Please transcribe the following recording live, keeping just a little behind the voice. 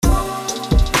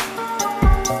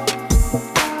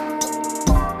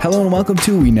Hello and welcome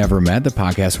to We Never Met, the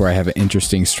podcast where I have an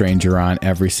interesting stranger on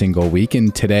every single week.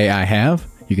 And today I have,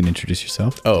 you can introduce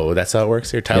yourself. Oh, that's how it works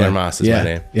here? Tyler Maas is my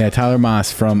name. Yeah, Tyler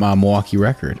Maas from Milwaukee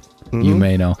Record. Mm-hmm. You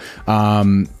may know.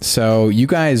 So you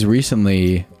guys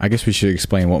recently, I guess we should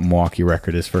explain what Milwaukee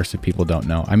Record is first if people don't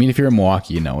know. I mean, if you're in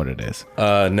Milwaukee, you know what it is.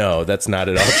 No, that's not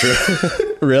at all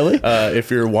true. Really? If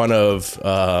you're one of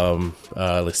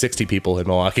like 60 people in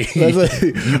Milwaukee,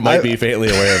 you might be faintly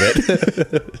aware of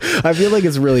it. I feel like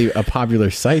it's really a popular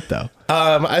site, though.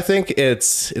 I think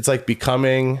it's like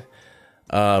becoming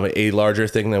a larger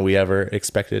thing than we ever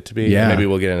expected it to be. Yeah. Maybe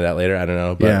we'll get into that later. I don't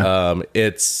know. But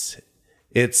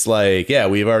it's like, yeah,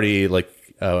 we've already like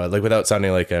without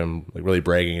sounding like I'm like really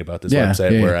bragging about this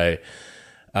website where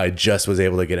I just was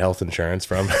able to get health insurance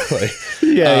from. Like,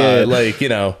 like, you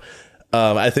know,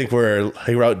 I think we're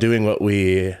outdoing what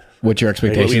your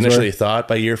expectations what we initially were? thought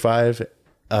by year 5.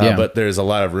 But there's a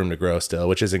lot of room to grow still,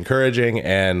 which is encouraging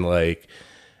and like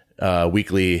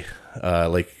weekly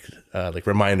like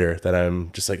reminder that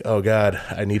I'm just like, oh God,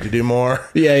 I need to do more.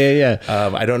 Yeah.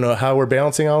 I don't know how we're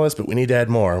balancing all this, but we need to add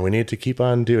more. We need to keep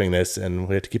on doing this and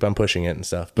we have to keep on pushing it and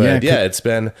stuff. But it's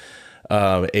been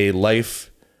a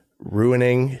life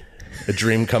ruining, a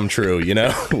dream come true, you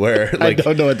know, where like, I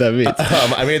don't know what that means.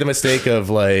 I made the mistake of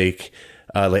like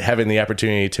having the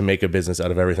opportunity to make a business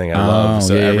out of everything I love.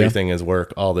 So everything is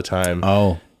work all the time.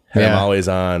 And I'm always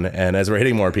on. And as we're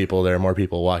hitting more people, there are more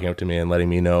people walking up to me and letting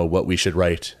me know what we should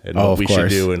write and what we should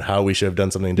do and how we should have done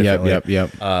something differently.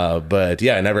 Yep. But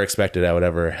yeah, I never expected I would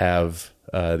ever have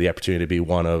the opportunity to be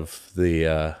one of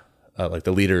the like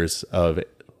the leaders of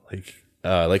like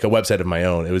a website of my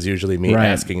own. It was usually me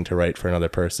asking to write for another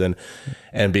person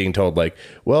and being told like,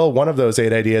 well, one of those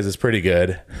 8 ideas is pretty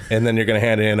good. And then you're going to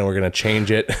hand it in and we're going to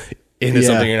change it into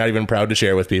something you're not even proud to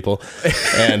share with people.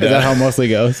 And is that how it mostly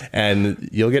goes? And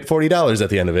you'll get $40 at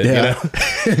the end of it, you know?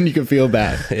 And you can feel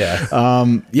bad.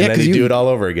 And then you do it all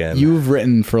over again. You've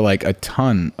written for like a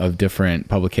ton of different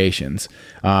publications.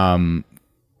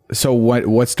 So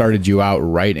what started you out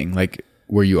writing? Like,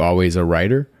 were you always a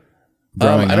writer?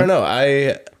 I don't know.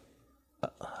 I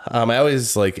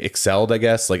always like excelled, I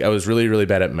guess. Like I was really, really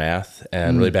bad at math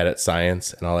and really bad at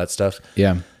science and all that stuff.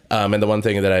 Yeah. And the one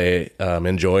thing that I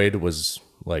enjoyed was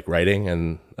like writing,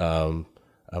 and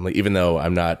like, even though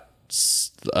I'm not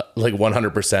like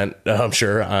 100%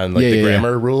 sure on like the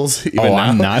grammar rules. Even now.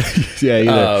 I'm not.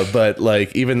 But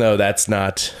like even though that's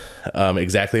not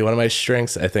exactly one of my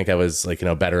strengths, I think I was like, you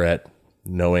know, better at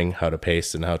knowing how to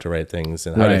pace and how to write things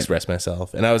and how to express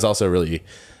myself. And I was also really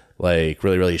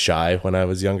really shy when I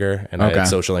was younger, and I had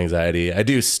social anxiety. I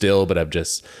do still, but I've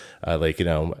just like, you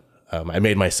know, I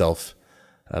made myself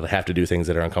have to do things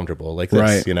that are uncomfortable like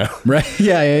this, you know? Right.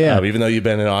 Yeah. Even though you've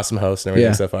been an awesome host and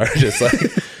everything so far, just like,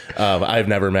 I've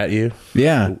never met you.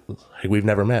 Yeah. We've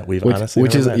never met. Honestly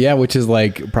which never met. Which is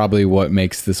like probably what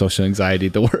makes the social anxiety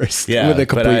the worst with a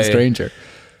complete stranger.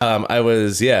 I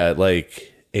was, like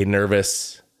a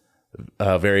nervous,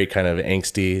 very kind of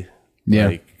angsty,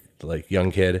 like young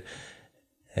kid.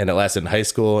 And it lasted in high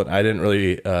school, and I didn't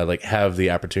really like have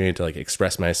the opportunity to like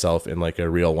express myself in like a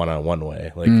real one-on-one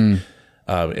way. Like,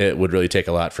 it would really take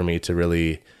a lot for me to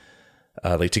really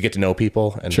like to get to know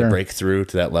people and to break through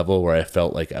to that level where I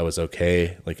felt like I was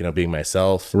okay, like, you know, being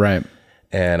myself. Right.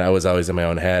 And I was always in my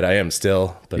own head. I am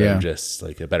still, but I'm just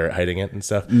like better at hiding it and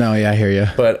stuff. No, I hear you.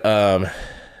 But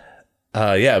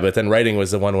but then writing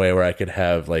was the one way where I could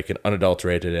have like an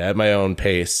unadulterated, at my own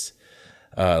pace,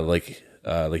 like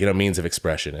you know, means of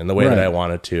expression in the way that I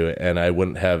wanted to, and I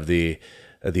wouldn't have the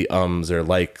ums or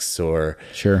likes or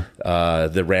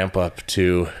the ramp up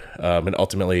to and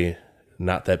ultimately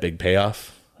not that big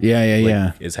payoff.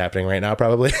 Is happening right now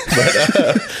probably.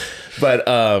 but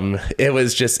it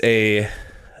was just a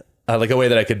like a way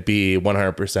that I could be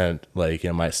 100% like, you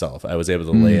know, myself. I was able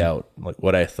to lay out like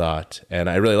what I thought, and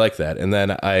I really liked that. And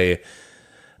then I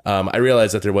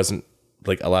realized that there wasn't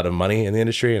like a lot of money in the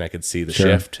industry, and I could see the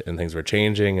shift, and things were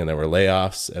changing, and there were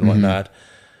layoffs and whatnot.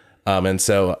 And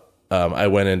so I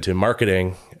went into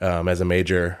marketing as a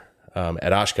major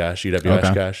at Oshkosh, UW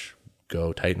Oshkosh.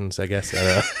 Go Titans, I guess. I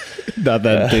don't know. Not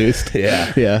that boost.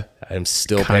 Yeah. I'm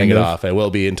still paying it off. I will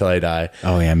be until I die.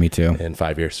 Oh yeah, me too. In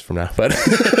 5 years from now. But,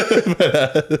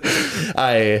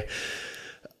 I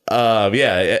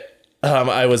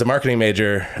was a marketing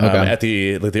major at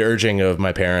the urging of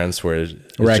my parents, where it's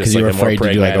because you were afraid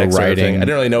to do like a writing. I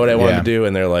didn't really know what I wanted to do,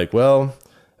 and they're like, "Well,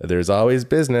 there's always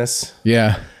business."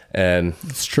 Yeah. And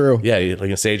it's true. Yeah,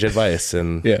 like a sage advice,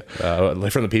 and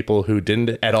like from the people who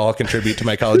didn't at all contribute to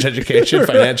my college education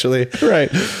financially,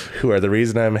 who are the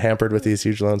reason I'm hampered with these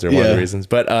huge loans, or one of the reasons.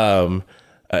 But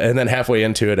and then halfway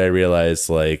into it, I realized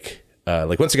like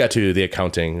like once we got to the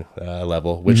accounting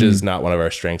level, which is not one of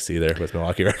our strengths either with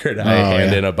Milwaukee Record, I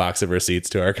hand in a box of receipts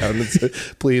to our accountants.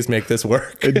 Please make this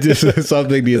work.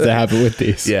 Something needs to happen with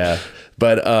these. Yeah.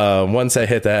 But once I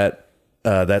hit that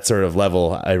sort of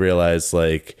level, I realized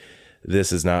like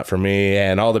this is not for me.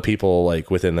 And all the people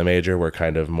like within the major were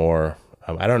kind of more,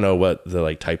 I don't know what the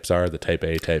like types are, the type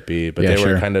A, type B, but they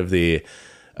were kind of the,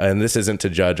 and this isn't to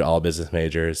judge all business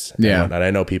majors. Yeah. And I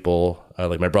know people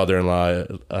like my brother-in-law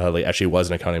like actually was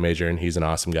an accounting major and he's an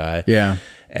awesome guy. Yeah.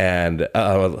 And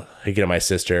my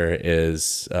sister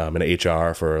is an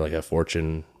HR for like a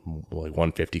Fortune like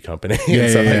 150 company and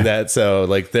stuff like that. So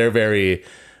like they're very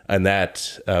in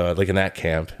that like in that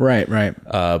camp. Right.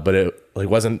 But it like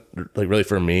wasn't like really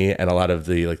for me, and a lot of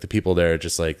the like the people there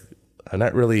just like I'm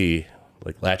not really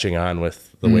like latching on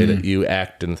with the way that you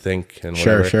act and think and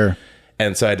whatever. Sure.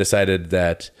 And so I decided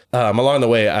that along the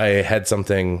way I had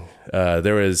something.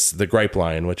 There was the gripe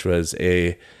line, which was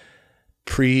a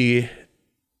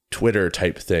pre-Twitter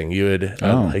type thing. You would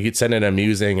like you'd send in a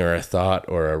musing or a thought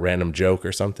or a random joke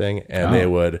or something, and they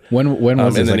would. When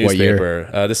was in this, the like,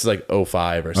 newspaper? This is like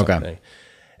 05 or something. Okay.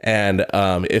 And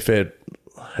if it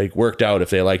like worked out,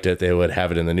 if they liked it, they would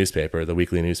have it in the newspaper, the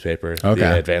weekly newspaper,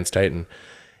 the Advanced Titan.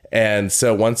 And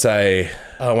so once I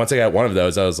got one of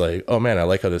those, I was like, oh man, I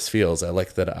like how this feels. I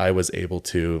like that I was able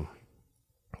to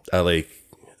like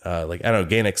I don't know,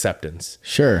 gain acceptance.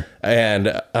 Sure.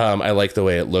 And I like the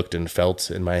way it looked and felt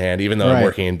in my hand, even though I'm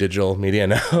working in digital media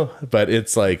now. But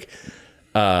it's like,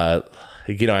 I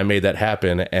made that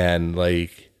happen, and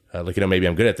maybe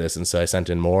I'm good at this. And so I sent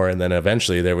in more. And then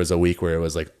eventually there was a week where it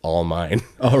was like all mine.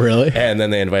 Oh, really? And then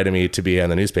they invited me to be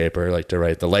on the newspaper, like to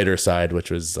write the lighter side,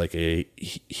 which was like a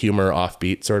humor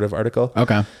offbeat sort of article.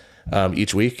 Okay.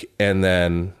 Each week. And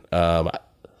then,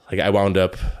 I wound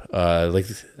up,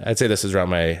 I'd say this is around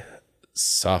my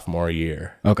sophomore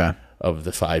year. Okay. Of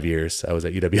the 5 years I was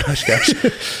at UW Oshkosh.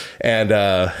 And,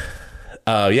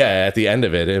 at the end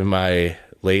of it, in my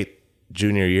late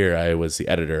junior year, I was the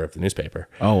editor of the newspaper.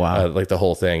 Oh, wow. Like the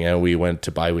whole thing. And we went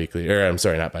to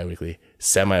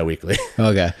semi-weekly.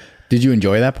 Okay. Did you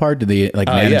enjoy that part? Did they like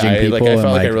managing people? I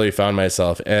felt like I really found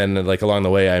myself. And like along the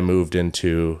way, I moved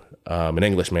into an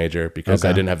English major because I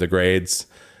didn't have the grades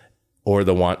or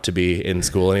the want to be in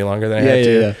school any longer than I had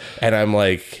to. Yeah. And I'm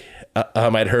like,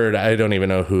 I'd heard, I don't even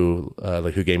know who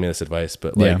gave me this advice,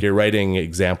 but like your writing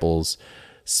examples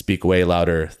speak way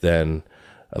louder than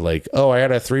like, oh, I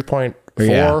had a 3.4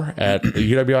 at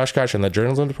UW Oshkosh in the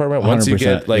journalism department. Once you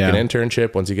get like an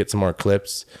internship, once you get some more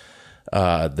clips,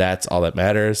 that's all that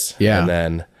matters. Yeah. And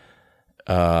then,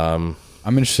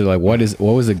 I'm interested. Like, what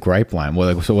was the gripe line?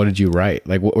 So what did you write?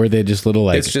 Like, what were they just little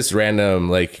like? It's just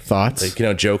random like thoughts,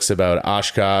 like jokes about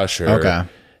Oshkosh or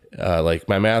like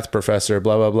my math professor,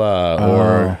 blah blah blah,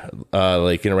 or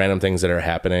random things that are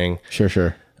happening.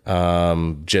 Sure.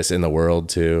 Just in the world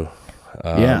too.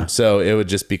 So it would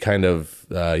just be kind of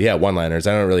one-liners.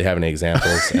 I don't really have any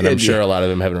examples, and I'm sure a lot of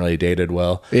them haven't really dated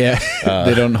well. Yeah,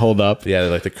 they don't hold up. Yeah,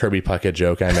 like the Kirby Puckett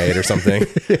joke I made or something.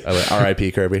 Like,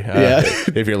 R.I.P. Kirby.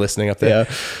 If you're listening up there.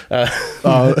 Yeah.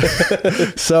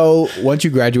 So once you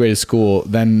graduated school,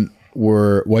 then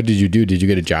what did you do? Did you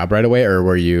get a job right away, or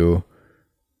were you?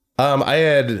 I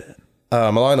had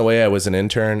along the way I was an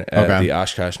intern at the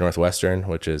Oshkosh Northwestern,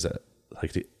 which is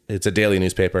it's a daily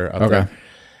newspaper up there.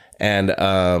 And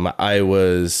I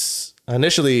was in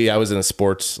a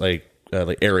sports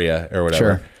area or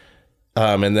whatever. Sure.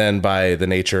 And then by the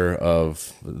nature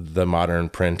of the modern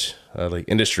print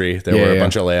industry, there were a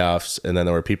bunch of layoffs, and then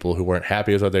there were people who weren't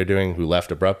happy with what they're doing who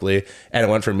left abruptly. And it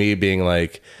went from me being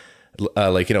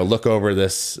look over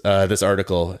this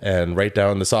article and write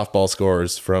down the softball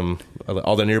scores from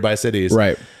all the nearby cities.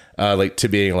 Right. To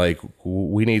being like,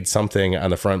 we need something on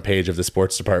the front page of the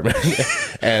sports department.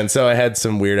 And so I had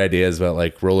some weird ideas about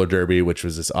like roller derby, which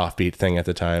was this offbeat thing at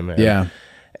the time.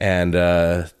 And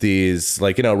these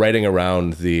writing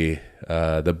around the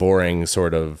boring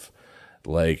sort of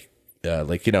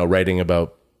writing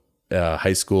about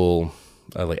high school,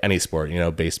 like any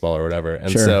sport, baseball or whatever.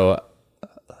 And so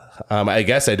I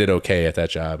guess I did okay at that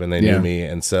job, and they knew me.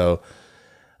 And so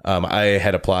I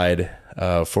had applied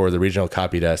for the regional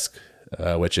copy desk,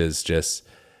 which is just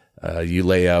you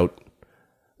lay out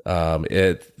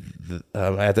at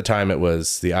the time it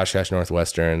was the Oshkosh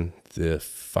Northwestern, the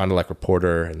Fond du Lac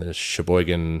Reporter, and the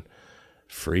Sheboygan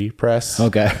Free Press.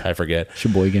 Okay, I forget.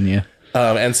 Sheboygan, yeah.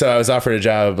 And so I was offered a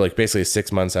job basically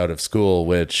 6 months out of school,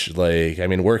 which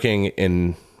working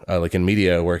in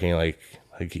media, working like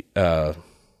a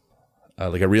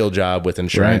real job with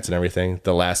insurance and everything.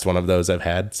 The last one of those I've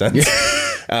had since.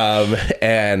 So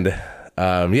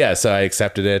I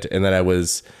accepted it. And then I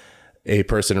was a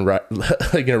person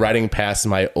riding past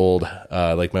my old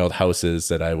houses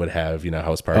that I would have,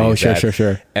 house parties. Oh,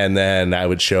 sure. And then I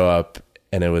would show up,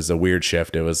 and it was a weird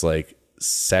shift. It was like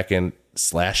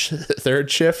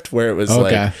second/third shift where it was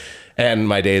like, and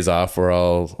my days off were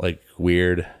all like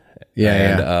weird.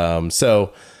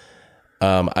 So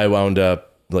I wound up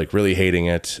like really hating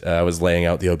it. I was laying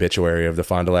out the obituary of the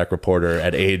Fond du Lac Reporter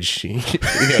at age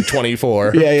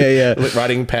 24.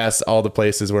 Riding past all the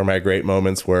places where my great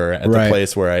moments were at the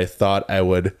place where I thought I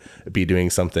would be doing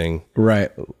something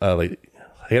like,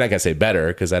 I'm not gonna say better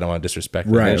because I don't want to disrespect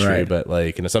the industry, but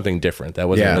like, something different that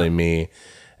wasn't really me.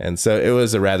 And so it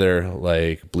was a rather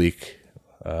like bleak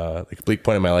point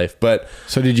in my life. But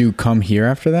so did you come here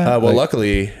after that?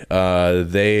 Luckily,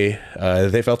 they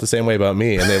felt the same way about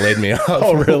me, and they laid me off.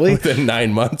 Oh, really? Within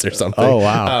 9 months or something. Oh,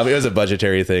 wow. It was a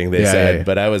budgetary thing, they said,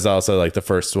 but I was also like the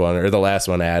first one or the last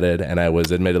one added, and I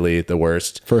was admittedly the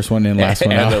worst. First one in, last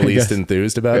one out. And the least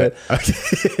enthused about it.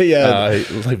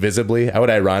 Like visibly, I would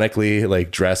ironically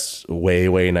like dress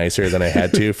way nicer than I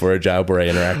had to for a job where I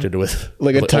interacted with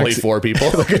like only 4 people.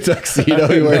 Like a tuxedo.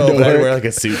 I'd wear like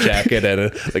a suit jacket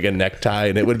and like a necktie,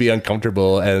 and it would be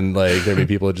uncomfortable, and like there'd be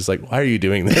people just like, why are you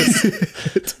doing this?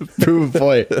 It's a prove a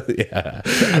point.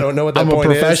 I don't know what that I'm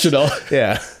point a professional.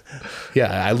 Is.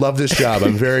 I love this job.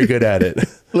 I'm very good at it.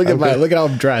 Look at how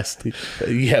I'm dressed.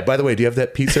 By the way, do you have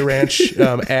that Pizza Ranch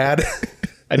ad?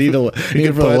 I need for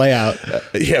the layout.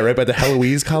 Right by the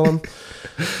Heloise column.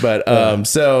 But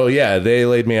they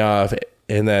laid me off,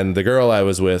 and then the girl I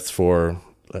was with for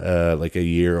like a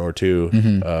year or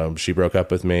two, she broke up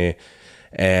with me.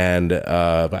 And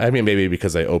I mean, maybe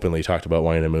because I openly talked about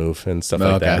wanting to move and stuff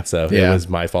like that, so it was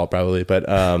my fault probably. But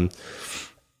a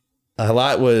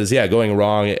lot was going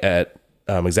wrong at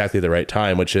exactly the right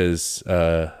time, which is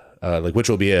which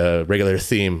will be a regular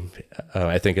theme,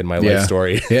 I think, in my life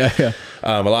story. A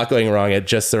lot going wrong at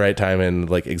just the right time and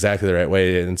like exactly the right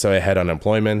way, and so I had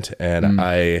unemployment, and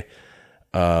I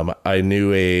knew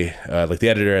like the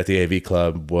editor at the AV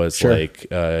Club was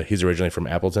he's originally from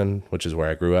Appleton, which is where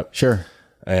I grew up.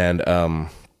 And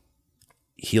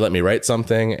he let me write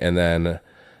something, and then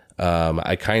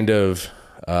I kind of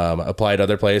applied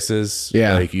other places,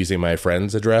 like using my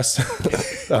friend's address,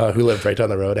 who lived right down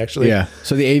the road, actually.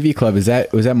 So the AV Club, was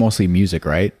that mostly music,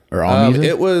 right? Or all music?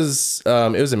 It was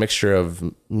a mixture of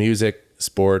music,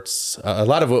 sports. A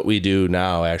lot of what we do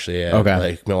now, actually, at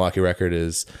like Milwaukee Record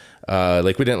is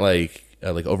like we didn't like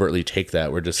overtly take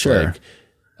that. We're just like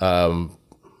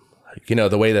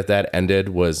the way that ended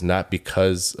was not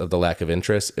because of the lack of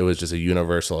interest. It was just a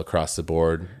universal across the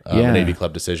board an AV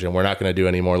Club decision. We're not going to do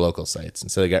any more local sites.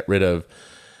 And so they got rid of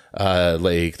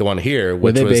like the one here,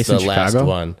 which was the last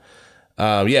one.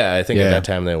 I think at that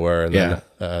time they were. And then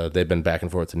they've been back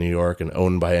and forth to New York and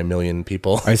owned by 1 million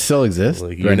people. I still exist?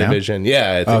 Like Univision.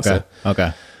 Yeah, I think so.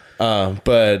 Okay.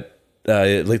 But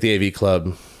like the AV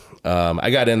Club,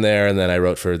 I got in there, and then I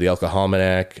wrote for the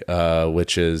Alcoholic,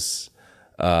 which is...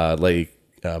 I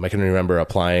can remember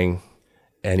applying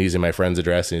and using my friend's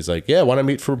address, and he's like, want to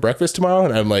meet for breakfast tomorrow?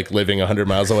 And I'm like living 100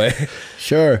 miles away.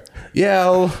 Sure.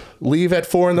 I'll leave at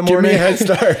 4 a.m. Give me a head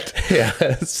start.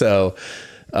 So,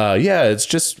 it's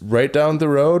just right down the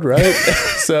road, right?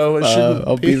 So it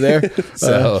I'll be there.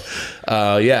 So,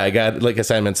 I got like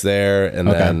assignments there, and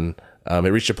then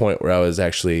it reached a point where I was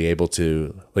actually able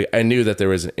to, like, I knew that there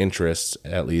was an interest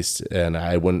at least, and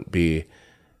I wouldn't be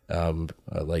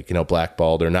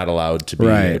blackballed or not allowed to be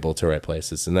able to write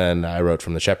places. And then I wrote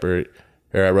from the Shepherd,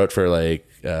 or I wrote for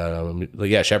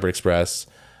Shepherd Express.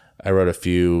 I wrote a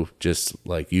few just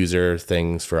like user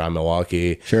things for On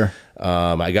Milwaukee. Sure.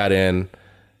 I got in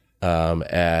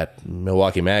at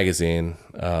Milwaukee Magazine.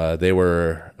 They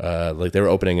were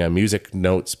opening a music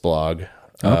notes blog,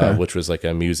 which was like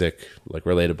a music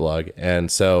related blog. And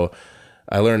so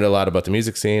I learned a lot about the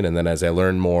music scene. And then as I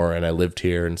learned more and I lived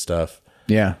here and stuff,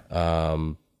 it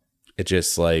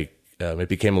just it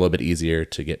became a little bit easier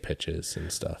to get pitches and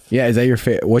stuff. Is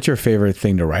that what's your favorite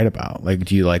thing to write about? Like,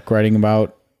 do you like writing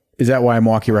about, is that why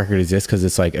Milwaukee Record exists? Cause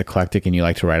it's like eclectic and you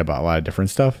like to write about a lot of different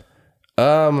stuff?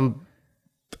 I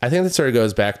think that sort of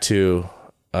goes back to,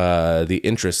 the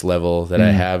interest level that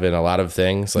I have in a lot of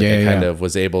things. Like I kind of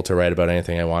was able to write about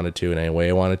anything I wanted to in any way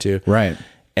I wanted to. Right.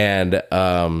 And,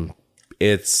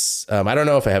 it's, I don't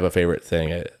know if I have a favorite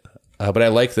thing. But I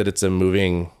like that it's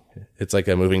like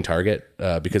a moving target,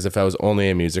 because if I was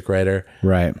only a music writer,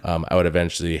 I would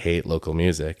eventually hate local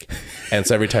music. And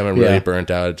so every time I'm really burnt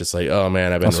out, just like, oh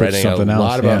man, I've been writing a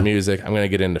lot about music. I'm going to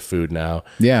get into food now.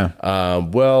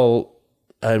 I've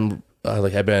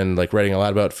been like writing a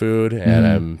lot about food,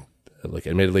 and like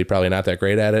admittedly probably not that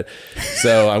great at it.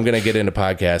 So I'm going to get into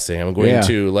podcasting. I'm going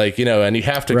to like, and you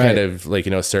have to kind of like,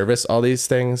 service all these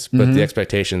things, but the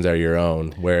expectations are your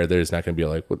own, where there's not going to be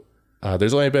like,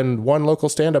 there's only been one local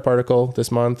stand-up article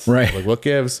this month. Right. Like, what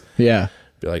gives? Yeah.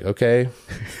 Be like, okay.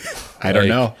 I don't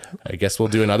know. I guess we'll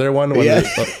do another one when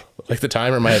the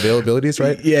time or my availability is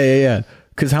right. Yeah.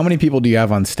 Because how many people do you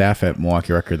have on staff at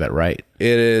Milwaukee Record that write?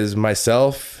 It is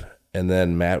myself and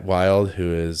then Matt Wild,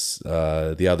 who is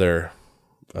the other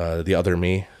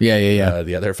me. Yeah.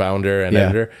 The other founder and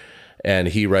editor. And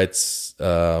he writes,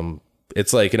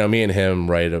 it's like, me and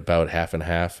him write about half and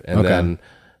half. And then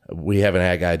we have an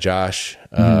ad guy, Josh.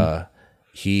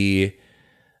 He's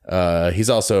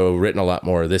also written a lot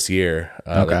more this year.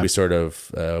 Like we sort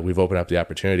of, we've opened up the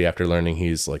opportunity after learning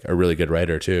he's like a really good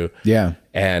writer too. Yeah.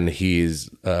 And he's,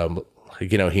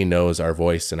 he knows our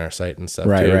voice and our site and stuff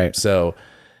too. Right. So,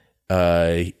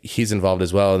 he's involved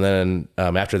as well. And then,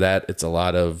 after that, it's a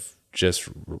lot of just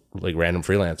like random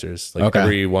freelancers, like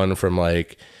everyone from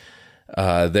like,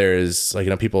 there's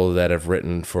like, people that have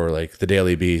written for like the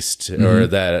Daily Beast or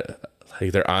that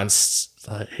like they're on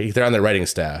their writing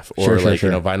staff or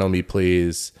Vinyl Me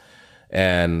Please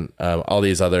and all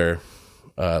these other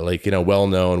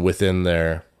well-known within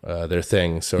their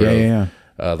thing sort of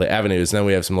the avenues. And then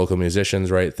we have some local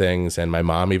musicians write things, and my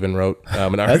mom even wrote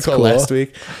an article last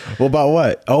week. Well, about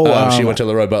what? She went to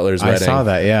Leroy Butler's wedding. I saw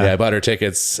that. Yeah, I bought her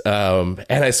tickets, and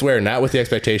I swear, not with the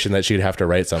expectation that she'd have to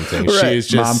write something. Right. She's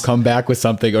just, Mom, come back with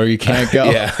something, or you can't go.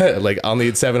 Like I'll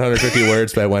need 750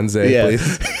 words by Wednesday,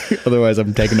 please. Otherwise,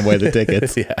 I'm taking away the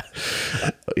tickets.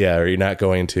 Or you're not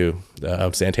going to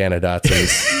Santana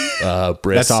Dotson's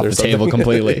Briss. That's off the something. table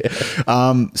completely.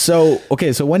 So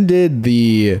when did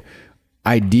the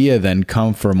idea then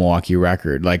come for Milwaukee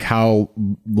Record? Like how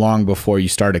long before you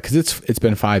started? Because it's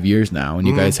been 5 years now, and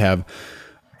you guys have,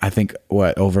 I think,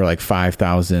 over like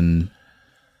 5,000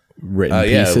 written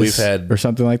pieces. We've had or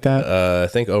something like that. I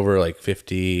think over like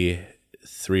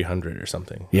 5,300 or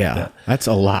something. Yeah, like that's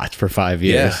a lot for 5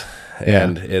 years.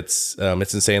 And it's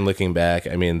insane looking back.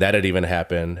 I mean, that had even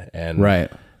happened, and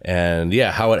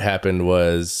how it happened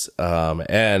was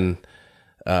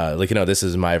this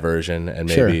is my version, and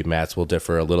maybe Matt's will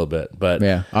differ a little bit, but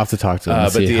I'll have to talk to them.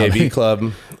 But the AV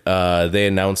Club, they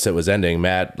announced it was ending.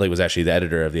 Matt was actually the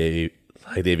editor of the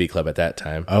AV Club at that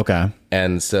time. Okay.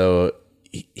 And so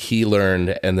he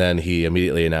learned, and then he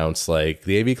immediately announced the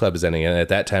AV Club is ending. And at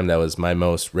that time, that was my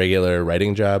most regular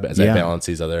writing job as I balance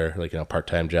these other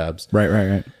part-time jobs.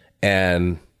 Right.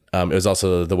 And it was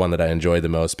also the one that I enjoyed the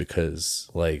most because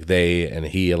they and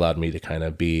he allowed me to kind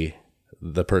of be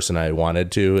the person I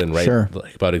wanted to and write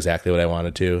about exactly what I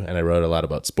wanted to. And I wrote a lot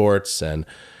about sports and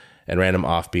random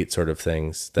offbeat sort of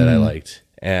things that I liked.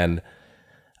 And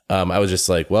I was just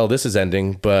like, well, this is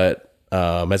ending. But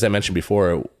as I mentioned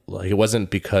before, it wasn't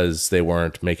because they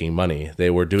weren't making money. They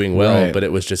were doing well, but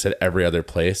it was just at every other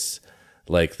place.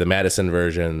 Like the Madison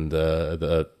version,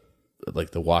 the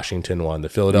Washington one, the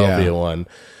Philadelphia one.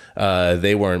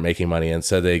 They weren't making money, and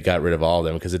so they got rid of all of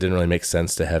them because it didn't really make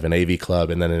sense to have an AV Club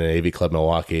and then an AV Club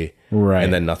Milwaukee,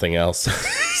 and then nothing else.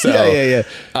 So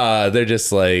they're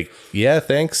just like, yeah,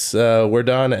 thanks, we're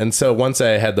done. And so once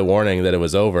I had the warning that it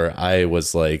was over, I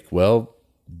was like, well,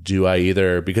 do I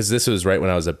either, because this was right when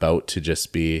I was about to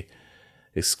just be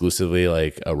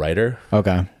exclusively a writer.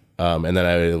 Okay. And then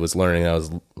I was learning I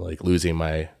was losing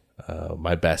my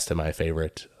my best and my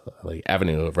favorite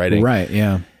avenue of writing. Right.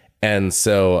 Yeah. And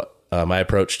so I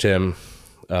approached him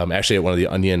actually at one of the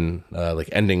Onion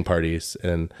ending parties,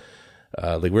 and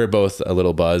we were both a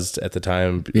little buzzed at the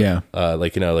time. Yeah.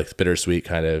 Bittersweet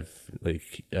kind of we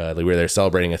were there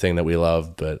celebrating a thing that we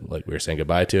loved, but we were saying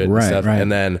goodbye to it and stuff. Right.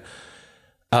 And then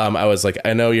I was like,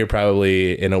 I know you're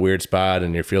probably in a weird spot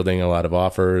and you're fielding a lot of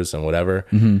offers and whatever.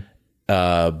 Mm-hmm.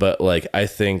 But I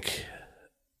think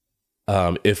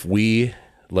if we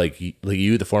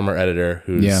you, the former editor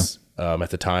who's at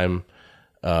the time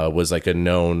was a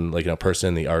known person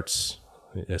in the arts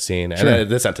scene, and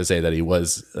that's not to say that he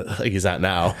was he's not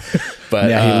now, but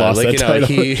he lost that title.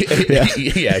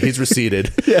 He's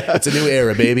receded. It's a new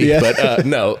era, baby. But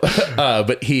no,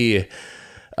 but he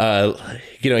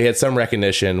he had some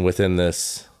recognition within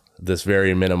this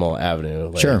very minimal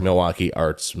avenue, Milwaukee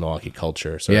arts, Milwaukee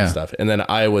culture sort of stuff. And then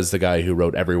I was the guy who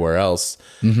wrote everywhere else,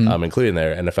 including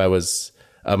there. And if I was,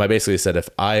 I basically said, if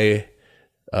I,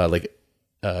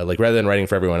 rather than writing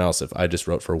for everyone else, if I just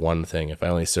wrote for one thing, if I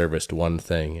only serviced one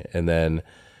thing, and then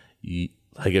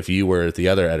if you were the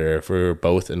other editor, if we were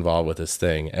both involved with this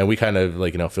thing, and we kind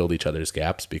of filled each other's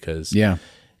gaps, because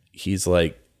he's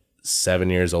 7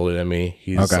 years older than me.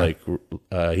 He's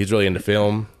he's really into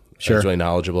film. Sure. He's really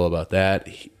knowledgeable about that.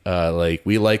 Like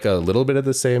we like a little bit of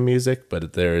the same music,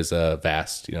 but there's a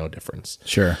vast, difference.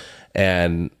 Sure.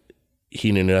 And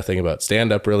he knew nothing about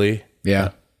stand up really.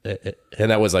 Yeah.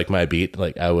 And that was like my beat.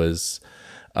 Like I was,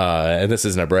 and this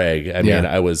isn't a brag. I mean,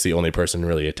 I was the only person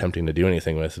really attempting to do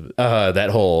anything with that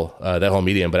whole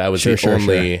medium, but I was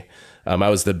only, I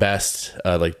was the best,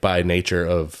 like by nature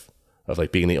of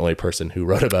like being the only person who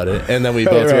wrote about it. And then we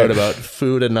both wrote about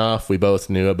food enough. We both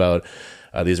knew about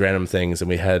these random things, and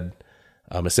we had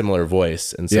a similar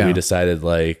voice. And so we decided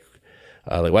like,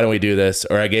 why don't we do this?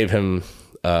 Or I gave him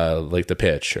like the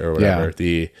pitch or whatever.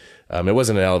 It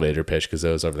wasn't an elevator pitch because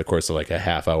it was over the course of like a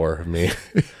half hour of me.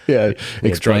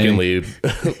 Drunkenly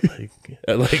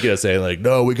saying like,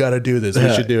 no, we got to do this.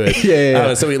 We should do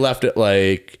it. So we left it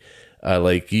like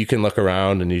you can look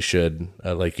around and you should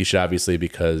obviously,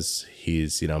 because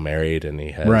he's, married and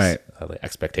he has like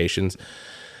expectations.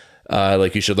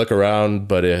 Like you should look around,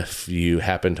 but if you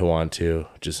happen to want to,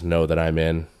 just know that I'm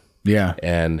in. Yeah.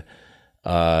 And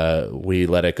we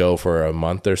let it go for a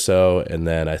month or so. And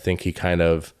then I think he kind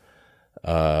of he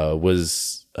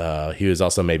was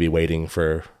also maybe waiting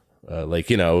for like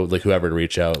whoever to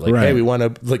reach out, like, hey, we want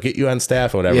to like get you on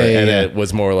staff or whatever. It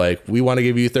was more like, we want to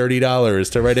give you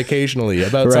 $30 to write occasionally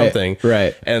about something.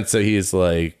 Right. And so he's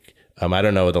like, I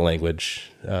don't know the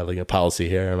language, like a policy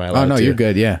here. Am I allowed to? You're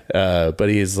good. Yeah. But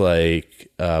he's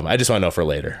like, I just want to know for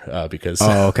later, because,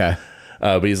 okay.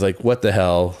 But he's like, what the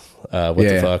hell? What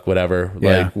the fuck, whatever.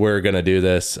 Like, we're going to do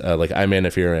this. Like I'm in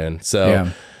if you're in.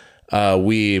 So,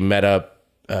 we met up,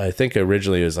 I think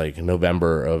originally it was like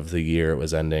November of the year it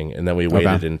was ending. And then we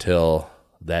waited until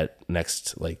that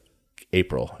next like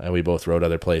April, and we both wrote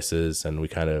other places, and we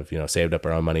kind of, saved up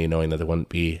our own money knowing that there wouldn't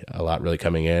be a lot really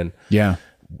coming in. Yeah.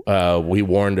 We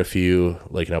warned a few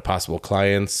like, possible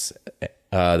clients,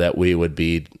 that we would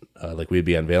be, we'd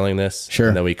be unveiling this. Sure.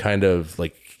 And then we kind of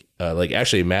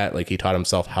actually Matt, like he taught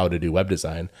himself how to do web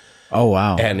design. Oh,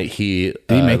 wow. And did he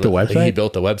make the website? He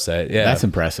built the website. Yeah. That's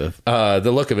impressive.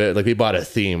 The look of it, like we bought a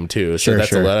theme too. So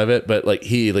that's a lot of it. But like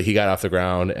he got off the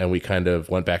ground, and we kind of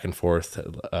went back and forth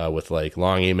with like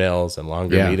long emails and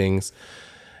longer meetings.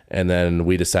 And then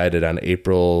we decided on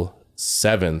April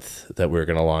 7th that we were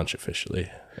going to launch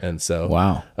officially. And so,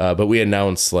 wow. But we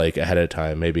announced like ahead of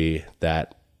time, maybe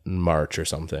that March or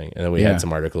something. And then we had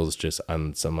some articles just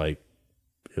on some like,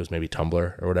 it was maybe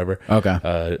Tumblr or whatever.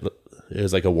 Okay. It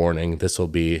was like a warning. This will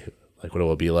be like what it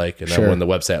will be like. And then when the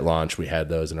website launched, we had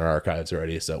those in our archives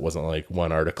already. So it wasn't like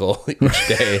one article each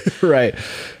day. Right.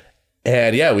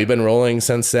 And we've been rolling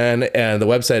since then. And the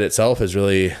website itself is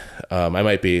really, I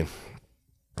might be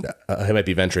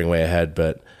venturing way ahead,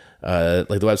 but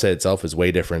like the website itself is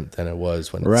way different than it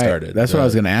was when it started. That's what I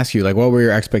was going to ask you. Like, what were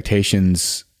your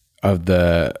expectations of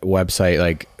the website,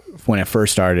 like when it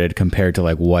first started compared to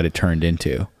like what it turned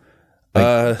into?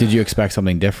 Like, did you expect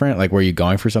something different? Like, were you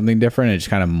going for something different? And it just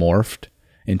kind of morphed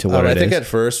into what it is? I think at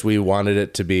first we wanted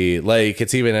it to be like,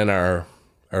 it's even in our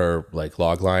like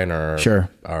log line or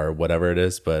our whatever it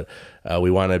is, but we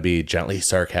want to be gently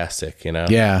sarcastic,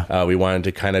 Yeah. We wanted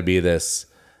to kind of be this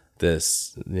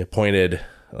pointed,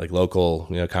 like local,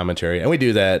 commentary. And we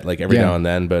do that like every now and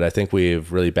then, but I think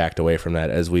we've really backed away from that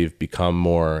as we've become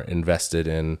more invested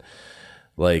in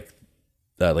like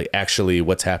actually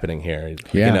what's happening here.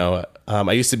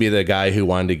 I used to be the guy who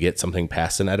wanted to get something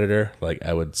past an editor. Like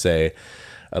I would say,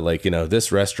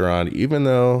 this restaurant, even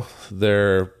though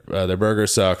their burger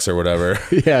sucks or whatever,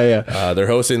 they're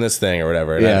hosting this thing or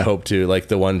whatever. And I hope to like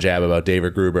the one jab about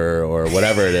David Gruber or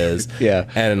whatever it is.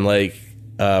 And like,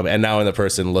 and now I'm the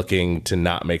person looking to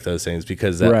not make those things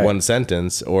because that one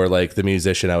sentence, or like the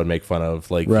musician I would make fun of,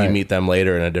 like you meet them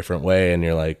later in a different way and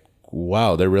you're like,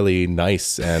 wow, they're really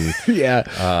nice, and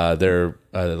they're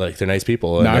nice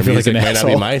people, and their music might not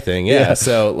be my thing.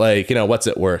 So like, what's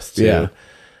it worth to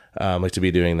like to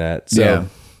be doing that? So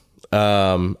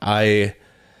I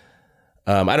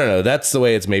don't know, that's the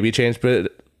way it's maybe changed,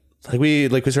 but like we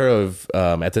sort of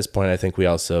at this point I think we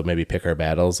also maybe pick our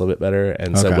battles a little bit better.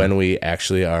 And so when we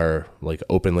actually are like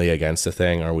openly against a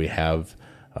thing, or we have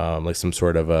like some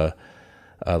sort of a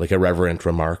like a reverent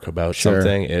remark about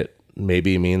something, it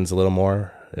maybe means a little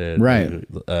more. It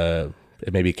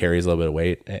maybe carries a little bit of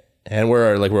weight. And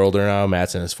we're older now.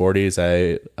 Matt's in his 40s.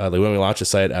 Like when we launched the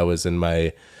site, I was in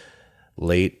my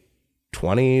late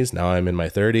 20s. Now I'm in my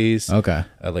 30s. Okay.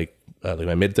 Like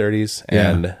my mid 30s.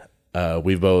 And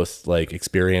we've both like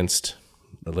experienced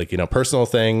like, personal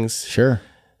things. Sure.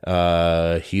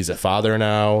 He's a father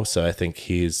now, so I think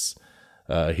he's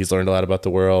learned a lot about the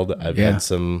world. I've had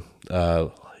some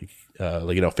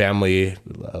family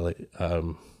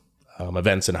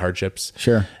events and hardships.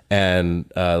 Sure.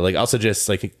 And like also just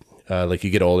like like you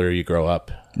get older, you grow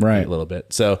up Right. a little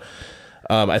bit. So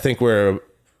I think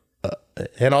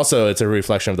and also it's a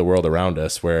reflection of the world around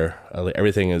us where like,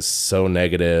 everything is so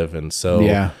negative and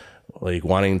so like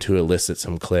wanting to elicit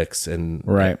some clicks and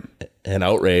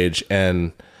outrage.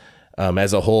 And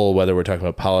as a whole, whether we're talking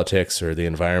about politics or the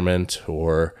environment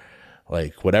or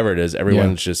like whatever it is,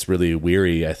 everyone's just really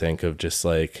weary, I think, of just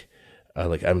like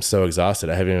I'm so exhausted.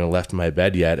 I haven't even left my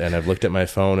bed yet. And I've looked at my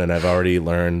phone and I've already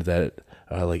learned that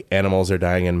like animals are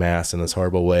dying in mass in this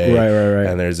horrible way. Right.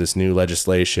 And there's this new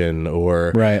legislation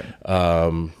or,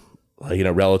 like, you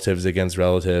know, relatives against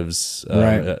relatives,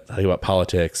 talking about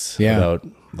politics, about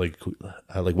like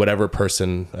whatever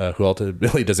person who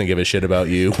ultimately doesn't give a shit about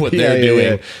you, what they're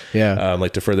doing,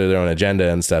 like to further their own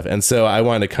agenda and stuff. And so I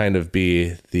want to kind of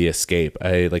be the escape.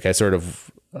 I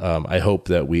hope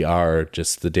that we are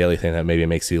just the daily thing that maybe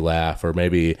makes you laugh, or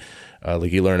maybe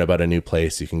like you learn about a new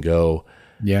place you can go.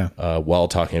 While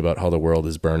talking about how the world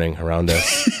is burning around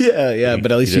us.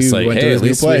 But at least you like, went hey, to at this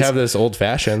least new place. we have this old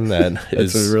fashioned that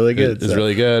is really good. Is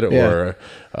really good, or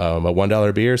a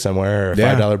 $1 beer somewhere, or a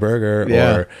 $5 burger,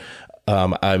 or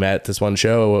I'm at this one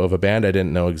show of a band I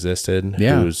didn't know existed,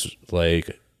 who's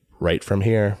like right from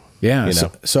here. You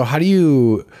know? So how do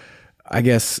you, I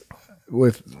guess,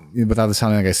 without this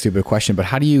sounding like a stupid question, but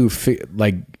how do you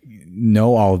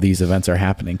know all of these events are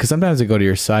happening? Because sometimes I go to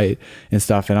your site and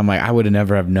stuff and I'm like, I would have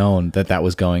never have known that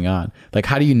was going on. Like,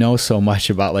 how do you know so much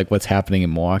about like what's happening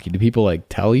in Milwaukee? Do people like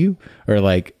tell you, or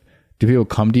like do people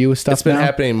come to you with stuff? It's been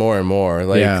happening more and more.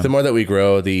 Like the more that we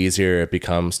grow, the easier it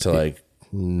becomes to like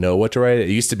know what to write. It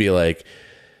used to be like,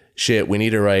 shit, we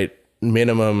need to write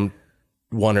minimum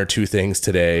 1 or 2 things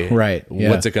today.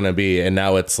 What's it going to be? And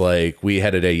now it's like, we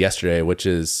had a day yesterday, which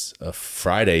is a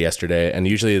Friday yesterday. And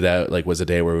usually that like was a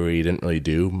day where we didn't really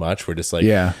do much. We're just like,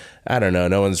 I don't know.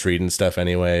 No one's reading stuff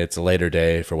anyway. It's a later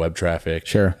day for web traffic.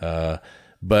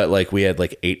 But like we had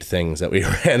like 8 things that we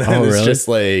ran. And it's just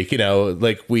like, you know,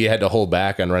 like we had to hold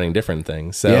back on running different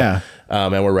things. So,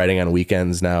 and we're writing on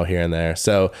weekends now here and there.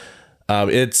 So,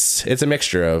 it's a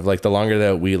mixture of like the longer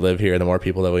that we live here, the more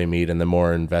people that we meet and the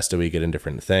more invested we get in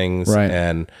different things.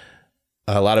 And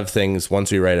a lot of things, once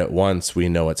we write it once, we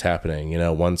know what's happening. You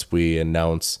know, once we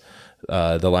announce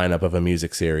the lineup of a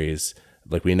music series,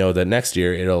 like we know that next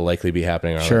year it'll likely be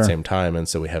happening around the same time. And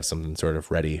so we have something sort of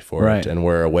ready for it, and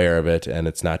we're aware of it. And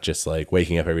it's not just like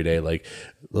waking up every day, like,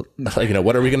 you know,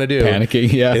 what are we going to do?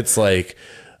 Panicking. It's like,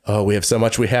 oh, we have so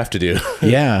much we have to do.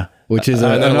 Which is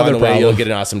and then another along the way, problem. you'll get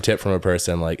an awesome tip from a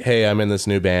person like, hey, I'm in this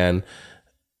new band.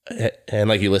 And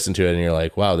like you listen to it and you're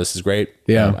like, wow, this is great.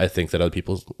 I think that other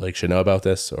people like should know about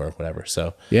this or whatever.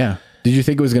 So did you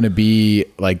think it was going to be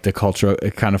like the cultural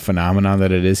kind of phenomenon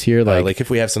that it is here? Like if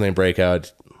we have something break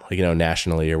out, like, you know,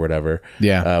 nationally or whatever,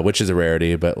 which is a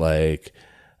rarity, but like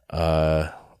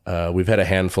we've had a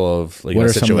handful of like, what are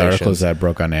situations. some of the articles that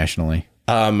broke on nationally?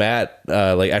 Matt,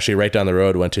 like actually right down the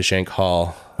road, went to Shank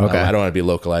Hall. I don't want to be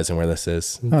localizing where this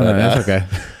is. But, that's okay.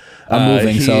 I'm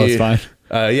moving, so it's fine.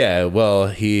 Well,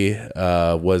 he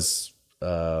was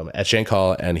at Shank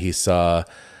Hall and he saw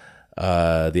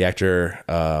the actor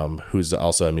who's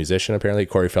also a musician, apparently,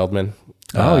 Corey Feldman.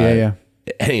 And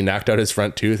he knocked out his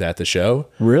front tooth at the show.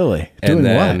 Really? And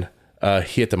then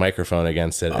he hit the microphone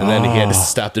against it, and then he had to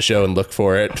stop the show and look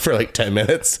for it for like 10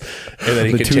 minutes, and then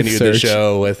he continued the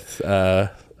show with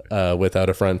without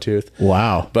a front tooth.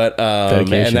 Wow. But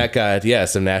and that got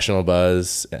some national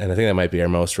buzz, and I think that might be our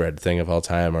most read thing of all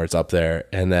time, or it's up there.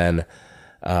 And then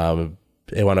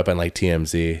it went up on like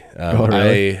TMZ.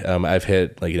 Really? I've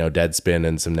hit like, you know, Deadspin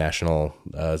and some national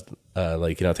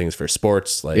like, you know, things for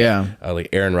sports, like like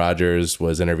Aaron Rodgers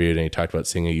was interviewed and he talked about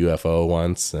seeing a UFO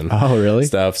once and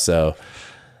stuff. So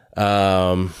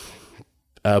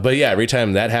but yeah, every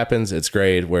time that happens, it's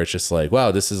great, where it's just like, wow,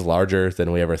 this is larger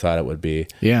than we ever thought it would be.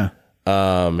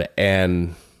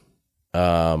 And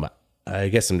I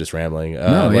guess I'm just rambling.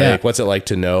 What's it like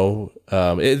to know?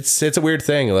 It's a weird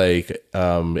thing. Like,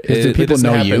 it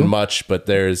doesn't happen much, but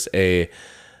there's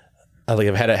like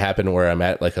I've had it happen where I'm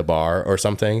at like a bar or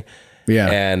something.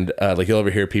 And like you'll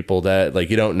overhear people that like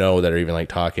you don't know that are even like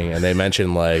talking, and they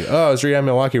mention like, oh, I was reading on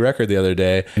Milwaukee Record the other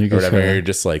day or whatever. And you're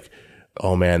just like,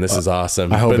 oh man, this is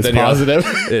awesome. I hope it's positive.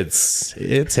 It's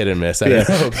hit and miss. I don't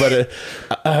know. But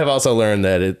I have also learned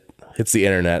that it's the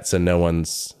internet, so no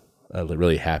one's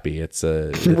really happy. It's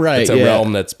a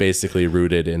realm that's basically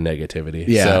rooted in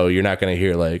negativity. So you're not going to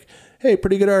hear like, hey,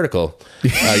 pretty good article.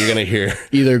 You're going to hear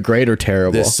either great or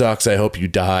terrible. This sucks. I hope you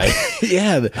die.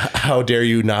 How dare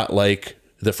you not like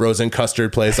the frozen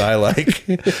custard place I like.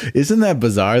 Isn't that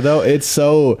bizarre though? It's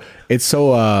so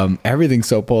everything's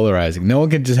so polarizing. No one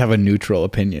can just have a neutral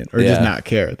opinion or just not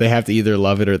care. They have to either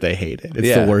love it or they hate it.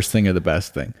 It's the worst thing or the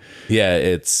best thing. Yeah,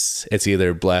 it's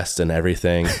either blessed and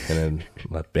everything and then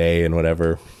bay and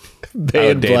whatever.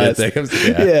 Bay and blessed.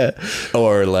 Yeah.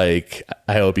 Or like,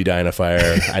 I hope you die in a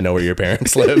fire. I know where your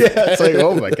parents live. It's like,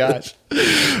 oh my gosh.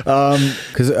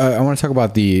 Because I want to talk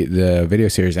about the video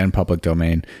series and public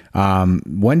domain.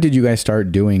 When did you guys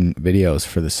start doing videos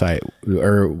for the site,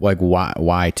 or like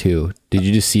why too? Did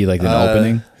you just see like an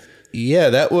opening? Yeah,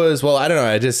 that was, well, I don't know.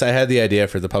 I had the idea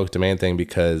for the public domain thing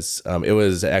because it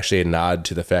was actually a nod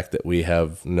to the fact that we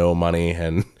have no money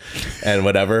and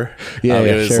whatever.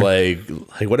 It was like,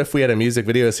 what if we had a music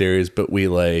video series, but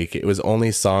it was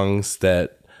only songs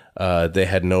that they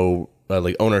had no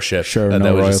like ownership, no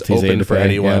that was just open for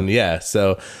anyone. Yeah.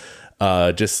 So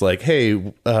just like, hey,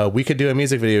 we could do a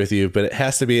music video with you, but it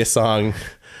has to be a song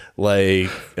like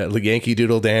Yankee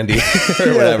Doodle Dandy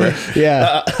or whatever.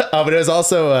 But it was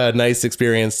also a nice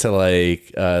experience to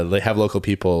like have local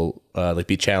people like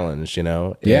be challenged, in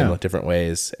different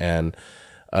ways. And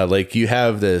like you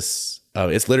have this,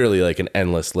 it's literally like an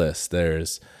endless list.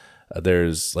 There's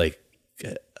like,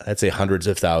 I'd say hundreds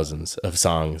of thousands of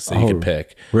songs that you could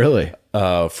pick. Really?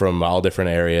 From all different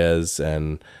areas,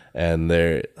 and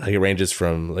there, like, it ranges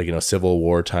from like, Civil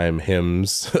War time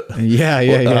hymns.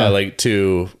 Like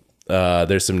to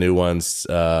there's some new ones,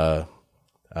 That's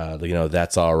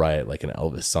All Right, like an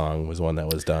Elvis song was one that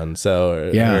was done. So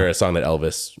or a song that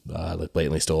Elvis like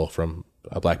blatantly stole from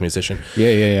a black musician.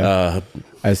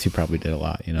 As he probably did a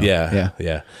lot,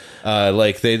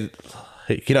 like they,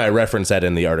 I reference that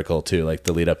in the article too, like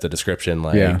the lead up the description,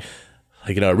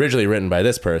 originally written by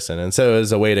this person. And so it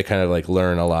was a way to kind of like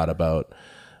learn a lot about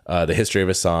the history of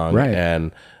a song. Right.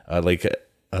 And like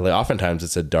oftentimes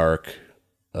it's a dark,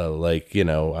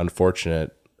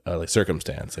 unfortunate like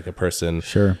circumstance, like a person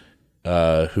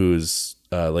who's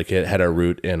like it had a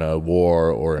root in a war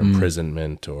or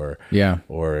imprisonment or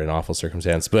an awful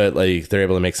circumstance, but like they're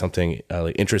able to make something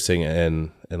like interesting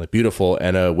and like beautiful,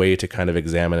 and a way to kind of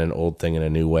examine an old thing in a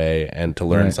new way and to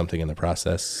learn something in the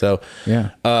process. So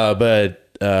I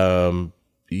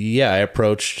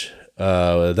approached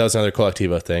that was another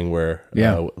Collectiva thing where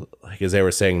like as they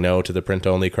were saying no to the print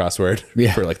only crossword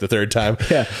for like the third time,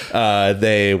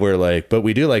 they were like, but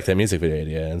we do like that music video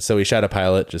idea. And so we shot a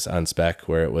pilot just on spec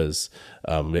where it was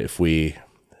if we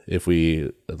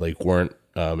like weren't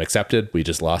accepted, we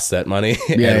just lost that money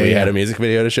and we had a music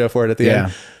video to show for it at the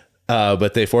end.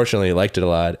 But they fortunately liked it a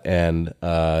lot, and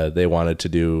they wanted to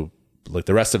do like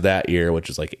the rest of that year, which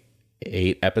was like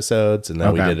 8 episodes, and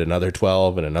then we did another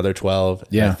 12 and another 12.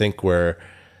 And I think we're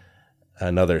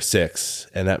another 6,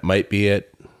 and that might be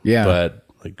it. But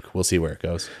like we'll see where it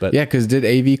goes. But because did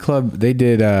AV Club, they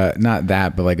did not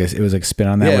that, but like it was like spin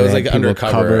on that. It was like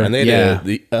undercover, and they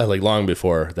did it like long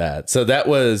before that. So that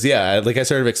was like I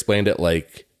sort of explained it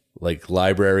like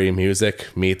library music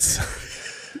meets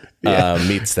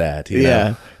that,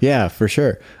 yeah, for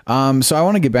sure. So I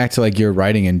want to get back to like your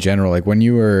writing in general. Like when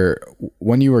you were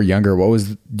younger,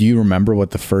 do you remember what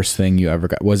the first thing you ever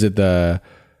got? Was it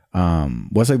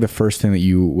what's like the first thing that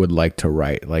you would like to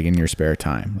write, like in your spare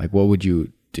time? Like what would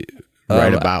you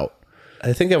write about?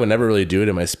 I think I would never really do it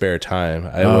in my spare time.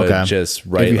 I would just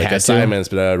write like assignments,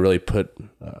 but I would really put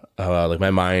like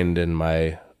my mind and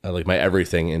my like my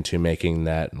everything into making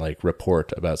that like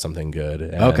report about something good.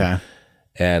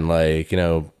 And like,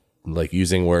 like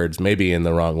using words maybe in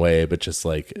the wrong way, but just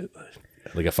like a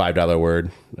 $5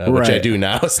 word, which I do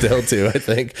now still too, I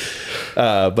think.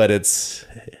 But it's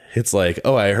like,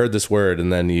 oh, I heard this word,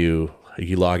 and then you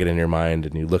log it in your mind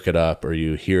and you look it up, or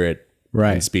you hear it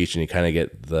in speech, and you kind of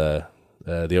get the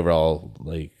overall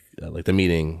like the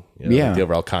meaning, like the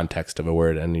overall context of a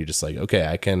word, and you're just like, okay,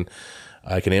 I can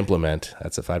implement.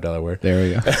 That's a $5 word. There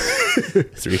we go.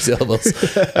 3 syllables.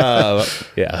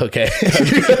 Okay.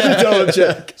 Double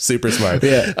check. Super smart.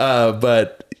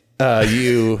 But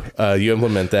you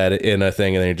implement that in a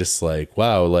thing, and then you're just like,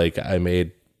 wow, like I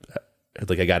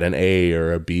got an A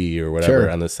or a B or whatever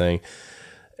on this thing.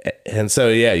 And so,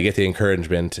 you get the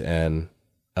encouragement, and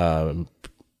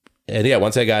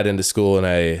once I got into school and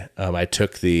I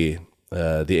took the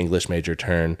English major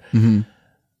turn,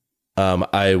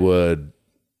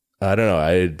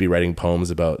 I'd be writing poems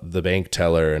about the bank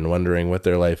teller and wondering what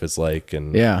their life is like,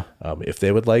 and if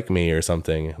they would like me or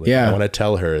something. Like, I want to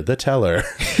tell her, the teller.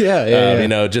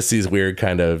 Just these weird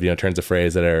kind of turns of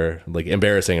phrase that are like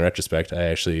embarrassing in retrospect. I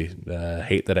actually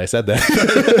hate that I said that,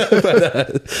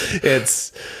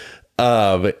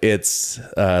 but it's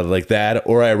like that.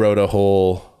 Or I wrote a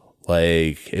whole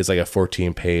like, it's like a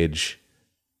 14-page,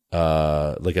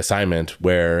 like assignment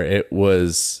where it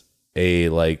was a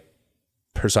like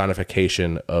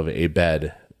personification of a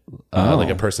bed, like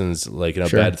a person's like, you know,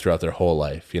 bed throughout their whole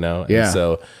life, you know? Yeah. And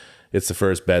so it's the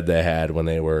first bed they had when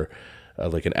they were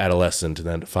like an adolescent, and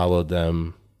then it followed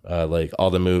them, like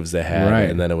all the moves they had. Right.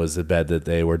 And then it was the bed that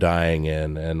they were dying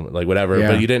in and like whatever,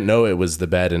 Yeah. but you didn't know it was the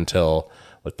bed until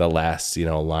like the last, you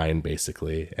know, line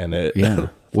basically. And it, Yeah.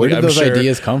 Where like, did those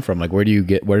ideas come from? Like, where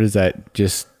does that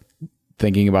just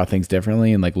thinking about things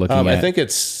differently and like looking at? I think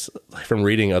it's from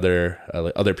reading other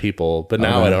people, but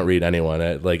now I don't read anyone.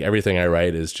 Like everything I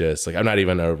write is just like, I'm not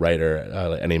even a writer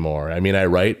anymore. I mean, I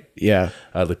write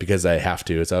like because I have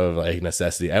to. It's out of like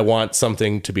necessity. I want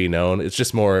something to be known. It's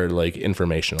just more like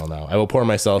informational now. I will pour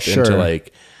myself into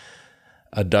like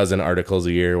a dozen articles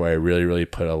a year where I really, really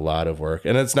put a lot of work.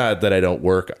 And it's not that I don't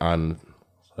work on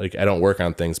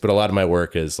things, but a lot of my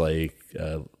work is like,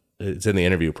 it's in the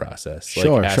interview process, like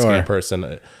asking a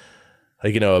person,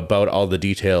 like, you know, about all the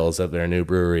details of their new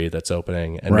brewery that's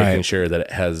opening, and making sure that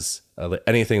it has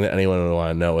anything that anyone would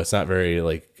want to know. It's not very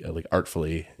like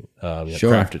artfully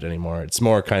crafted anymore. It's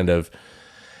more kind of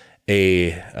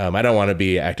I don't want to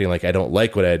be acting like I don't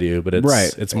like what I do, but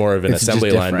it's more of an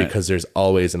assembly line because there's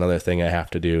always another thing I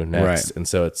have to do next. And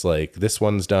so it's like, this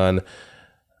one's done.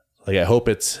 Like, I hope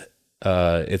it's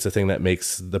a thing that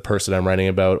makes the person I'm writing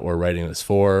about or writing this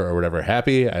for or whatever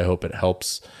happy. I hope it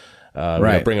helps you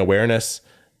know, bring awareness,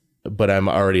 but I'm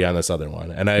already on this other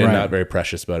one, and I'm not very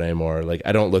precious about it anymore. Like,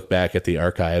 I don't look back at the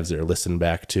archives or listen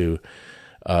back to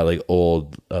like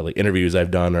old like interviews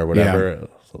I've done or whatever.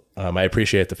 I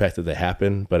appreciate the fact that they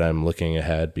happen, but I'm looking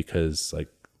ahead because like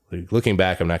looking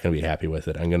back, I'm not going to be happy with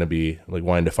it. I'm going to be like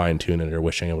wanting to fine tune it or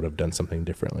wishing I would have done something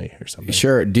differently or something.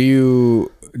 Sure. Do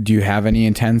you have any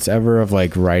intents ever of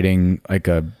like writing like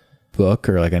a book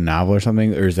or like a novel or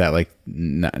something, or is that like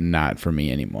not for me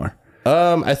anymore?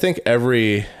 I think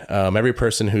every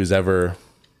person who's ever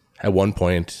at one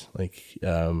point like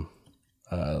you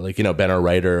know, been a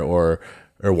writer or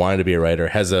wanted to be a writer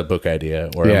has a book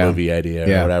idea or a movie idea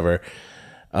or whatever.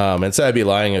 And so I'd be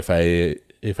lying if I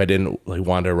didn't like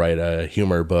want to write a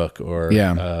humor book or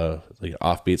like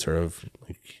offbeat sort of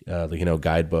like you know,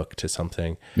 guidebook to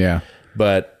something. Yeah.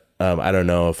 But I don't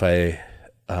know if I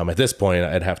at this point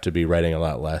I'd have to be writing a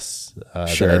lot less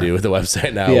than I do with the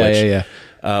website now, which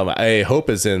I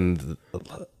hope is in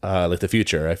like the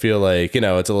future. I feel like, you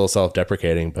know, it's a little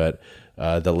self-deprecating, but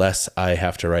the less I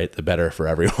have to write, the better for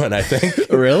everyone, I think.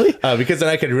 Really? Because then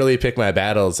I could really pick my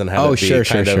battles and have it be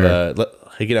kind of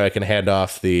like, you know, I can hand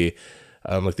off the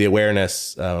like the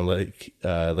awareness, like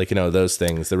you know, those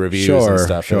things, the reviews and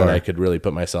stuff, and then I could really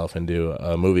put myself into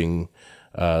a moving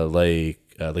like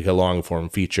a long form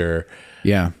feature,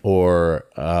 or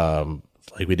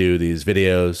like we do these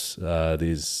videos,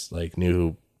 these like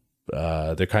new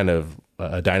they're kind of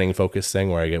a dining focused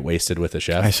thing where I get wasted with a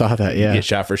chef. I saw that. Yeah. Get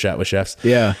shot for shot with chefs.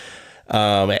 Yeah.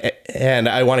 And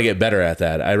I want to get better at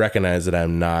that. I recognize that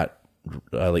I'm not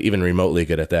like even remotely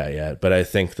good at that yet, but I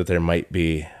think that there might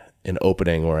be an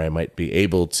opening where I might be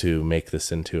able to make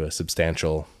this into a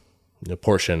substantial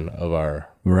portion of our,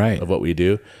 of what we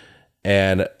do.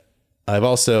 And I've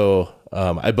also,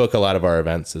 I book a lot of our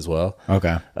events as well.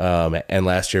 Okay. And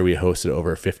last year we hosted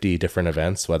over 50 different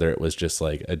events, whether it was just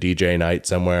like a DJ night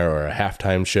somewhere or a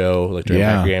halftime show, like during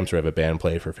Packer games where we have a band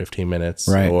play for 15 minutes,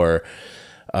 or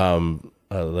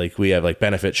like we have like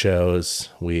benefit shows.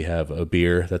 We have a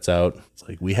beer that's out. It's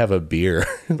like we have a beer,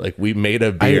 like we made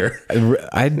a beer.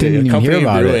 I didn't even hear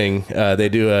about brewing, it. They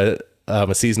do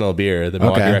a seasonal beer, the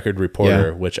Milwaukee Record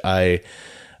Reporter, which I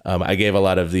gave a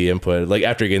lot of the input, like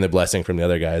after getting the blessing from the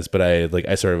other guys, but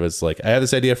I sort of was like, I have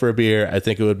this idea for a beer. I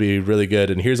think it would be really good.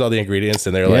 And here's all the ingredients.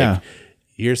 And they're like,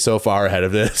 you're so far ahead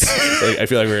of this. Like, I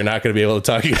feel like we're not going to be able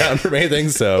to talk you down from anything.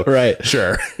 So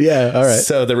sure. Yeah. All right.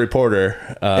 So the Reporter,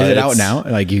 is it out now?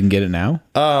 Like you can get it now?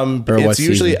 It's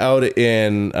usually out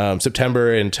in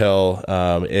September until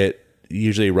it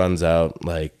usually runs out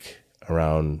like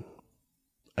around,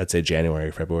 I'd say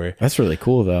January, February. That's really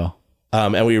cool though.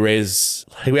 And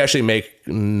we actually make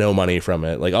no money from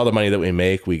it. Like all the money that we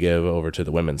make, we give over to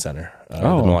the Women's Center, the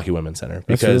Milwaukee Women's Center,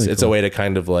 because it's a way to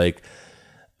kind of like,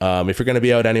 if you're going to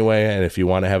be out anyway, and if you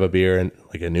want to have a beer and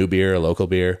like a new beer, a local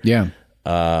beer,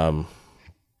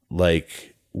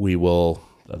 like we will,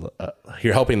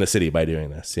 you're helping the city by doing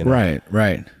this, you know?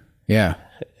 Right. Yeah.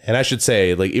 And I should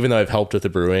say, like, even though I've helped with the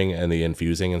brewing and the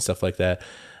infusing and stuff like that,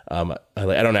 I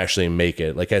don't actually make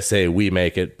it. Like I say, we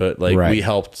make it, but like we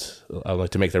helped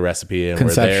like to make the recipe and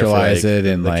conceptualize we're there for, like, it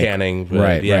and the like canning.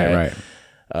 Right.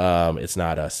 It's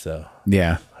not us though.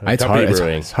 Yeah. It's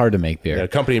hard to make beer. Yeah,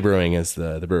 Company Brewing is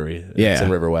the brewery. Yeah. It's in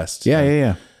River West.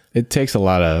 Yeah. It takes a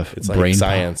lot of It's brain like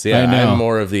science. Yeah. I know. I'm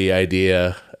more of the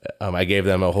idea. I gave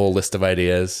them a whole list of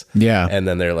ideas. Yeah. And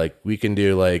then they're like, we can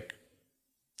do like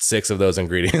 6 of those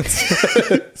ingredients.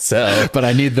 So, but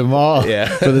I need them all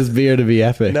for this beer to be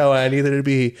epic. No, I need it to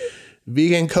be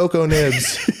vegan cocoa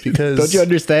nibs because don't you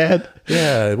understand?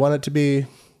 Yeah. I want it to be,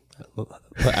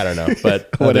 I don't know,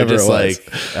 but whatever just it was.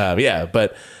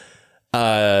 But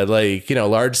like,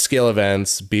 large scale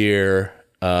events, beer,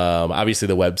 obviously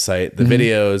the website, the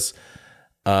videos,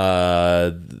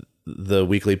 the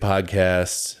weekly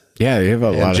podcast. Yeah, you have a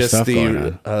lot of stuff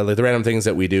going on. Like the random things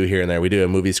that we do here and there. We do a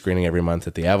movie screening every month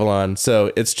at the Avalon.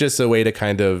 So it's just a way to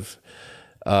kind of,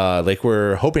 like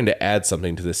we're hoping to add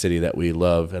something to the city that we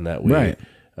love and that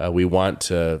we want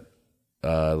to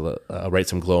write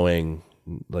some glowing,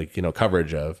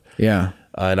 coverage of. Yeah.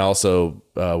 And also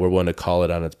we're willing to call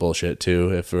it on its bullshit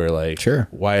too. If we're like, sure,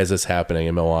 why is this happening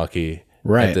in Milwaukee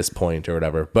at this point or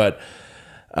whatever? But,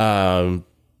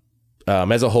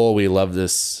 as a whole, we love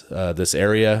this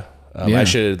area. I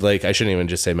shouldn't even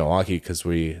just say Milwaukee because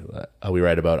we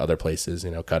write about other places,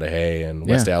 Cudahy and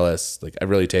West Dallas. Like I've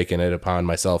really taken it upon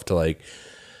myself to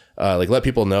let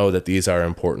people know that these are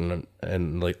important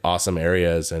and like awesome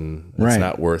areas, and it's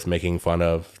not worth making fun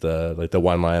of the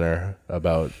one-liner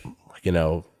about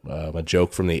a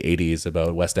joke from the 80s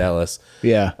about West Dallas.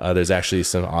 Yeah, there's actually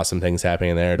some awesome things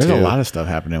happening there. There's a lot of stuff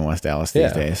happening in West Dallas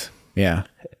these days. Yeah.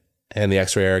 And the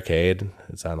X-Ray Arcade,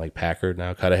 it's on like Packard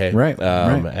now, Cudahy. Right.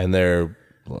 And they're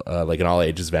like an all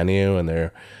ages venue,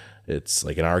 and it's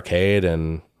like an arcade,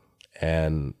 and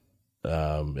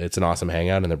it's an awesome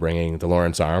hangout. And they're bringing the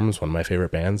Lawrence Arms, one of my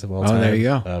favorite bands of all time. Oh, there you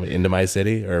go. Into my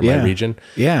city or my region.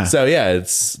 Yeah. So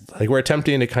it's like we're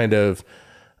attempting to kind of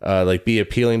like be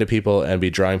appealing to people and be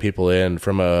drawing people in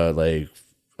from a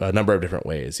number of different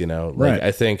ways. Like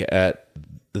I think at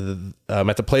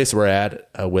the place we're at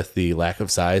with the lack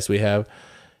of size we have,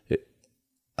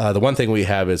 the one thing we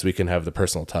have is we can have the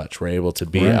personal touch. We're able to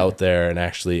be out there and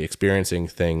actually experiencing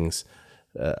things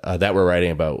that we're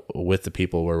writing about with the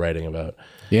people we're writing about.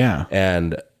 Yeah.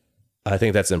 And I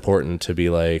think that's important to be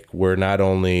like, we're not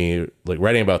only like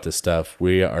writing about this stuff,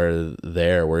 we are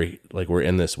there. We're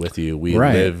in this with you. We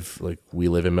live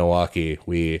in Milwaukee.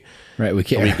 We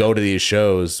go to these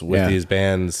shows with these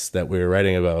bands that we're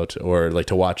writing about, or like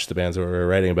to watch the bands that we're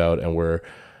writing about. And we're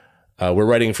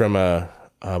writing from a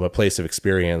place of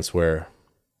experience where,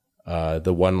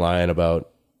 the one line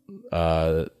about,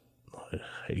 the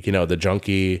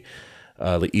junkie,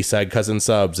 the East Side Cousin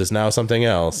Subs is now something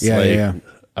else.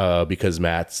 Because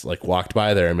Matt's like walked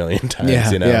by there a million times,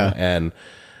 and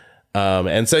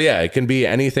so, it can be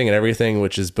anything and everything,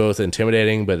 which is both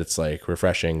intimidating, but it's like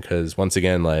refreshing. Cause once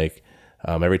again, like,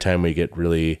 every time we get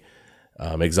really,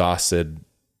 exhausted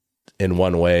in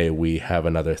one way, we have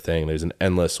another thing. There's an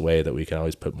endless way that we can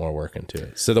always put more work into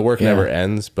it. So the work never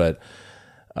ends, but,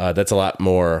 that's a lot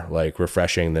more like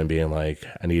refreshing than being like,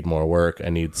 I need more work. I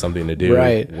need something to do.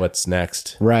 Right. What's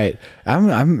next? Right.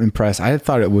 I'm impressed. I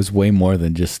thought it was way more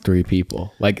than just 3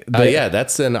 people. Like,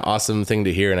 that's an awesome thing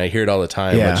to hear. And I hear it all the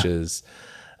time, which is,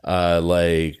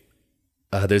 there's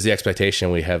the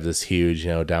expectation we have this huge,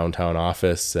 downtown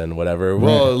office and whatever. Right.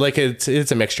 Well, like it's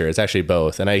a mixture. It's actually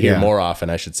both. And I hear more often,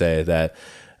 I should say, that,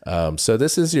 so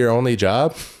this is your only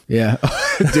job? Yeah.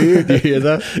 Do you hear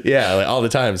that? Yeah, like all the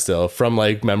time still, from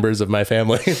like members of my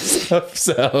family and stuff.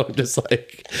 So just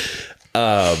like,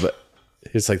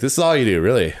 it's like, this is all you do,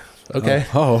 really? Okay.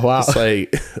 Oh wow. It's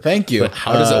like, thank you. Like,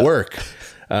 how does it work?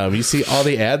 You see all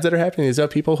the ads that are happening. These are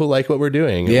people who like what we're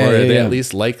doing, or they at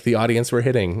least like the audience we're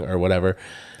hitting, or whatever.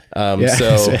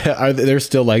 So are they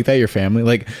still like that? Your family,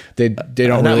 like they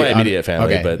don't not really my immediate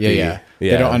family, but they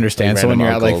don't understand. Like, so when you're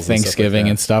at like Thanksgiving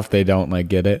and stuff, they don't like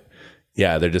get it.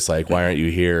 Yeah, they're just like, why aren't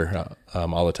you here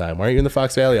all the time? Why aren't you in the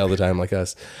Fox Valley all the time like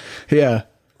us? Yeah.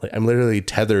 Like, I'm literally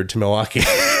tethered to Milwaukee.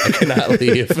 I cannot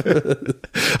leave.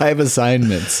 I have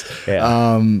assignments.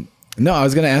 Yeah. No, I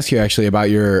was going to ask you actually about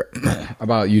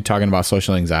you talking about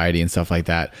social anxiety and stuff like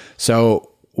that.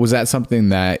 So was that something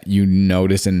that you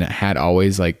noticed and had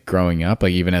always, like, growing up?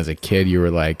 Like, even as a kid, you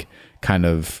were like kind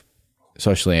of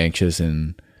socially anxious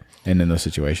and in those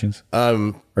situations?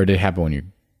 Or did it happen when you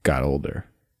got older?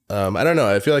 I don't know.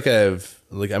 I feel like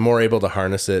I'm more able to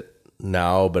harness it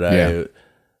now, but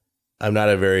I'm not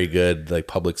a very good like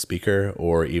public speaker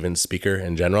or even speaker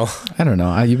in general. I don't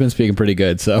know. You've been speaking pretty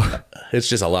good, so it's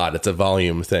just a lot. It's a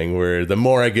volume thing where the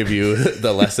more I give you,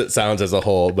 the less it sounds as a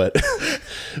whole. But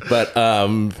like, I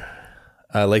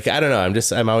don't know.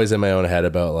 I'm always in my own head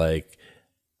about like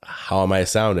how am I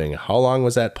sounding? How long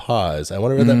was that pause? I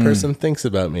wonder what that person thinks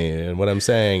about me and what I'm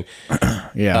saying.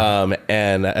 Yeah.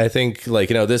 And I think like,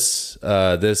 this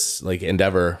like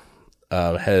endeavor,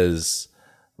 has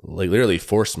like literally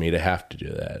forced me to have to do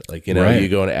that. Like, Right. you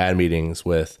go into ad meetings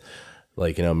with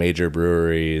like, major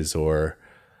breweries or,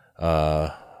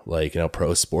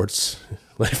 pro sports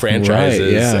like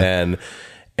franchises, Right, yeah.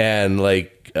 and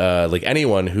like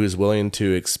anyone who's willing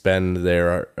to expend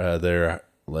their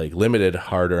like limited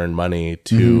hard earned money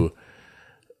to,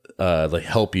 like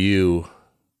help you,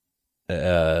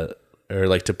 or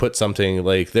like to put something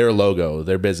like their logo,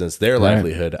 their business, their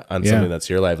livelihood on something that's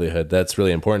your livelihood. That's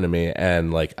really important to me.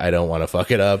 And like, I don't want to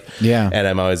fuck it up. Yeah. And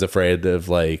I'm always afraid of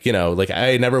like, like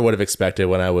I never would have expected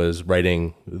when I was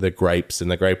writing the gripes in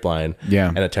the gripe line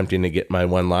and attempting to get my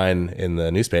one line in the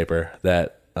newspaper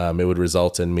that, it would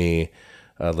result in me,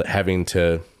 having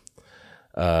to,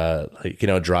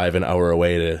 drive an hour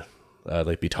away to,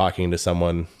 like be talking to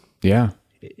someone. Yeah.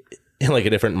 In like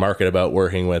a different market about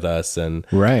working with us and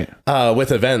Right.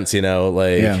 with events,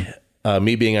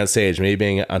 me being on stage, me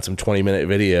being on some 20-minute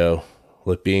video,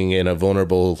 like being in a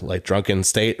vulnerable, like drunken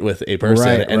state with a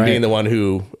person and being the one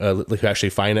who like actually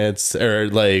finance or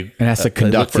like and has to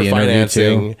conduct for the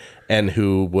financing and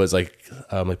who was like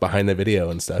behind the video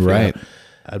and stuff. Right.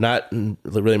 I'm not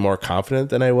really more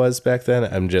confident than I was back then.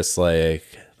 I'm just like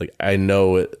I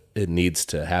know it needs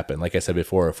to happen. Like I said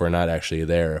before, if we're not actually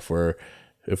there, if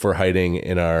we're hiding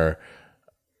in our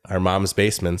mom's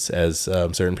basements, as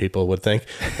certain people would think,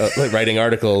 like writing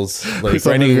articles, like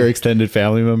Some writing of your extended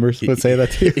family members would say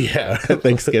that to you. Yeah,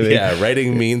 Thanksgiving. Yeah,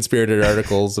 writing mean-spirited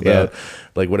articles about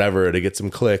like whatever to get some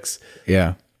clicks.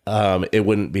 Yeah. It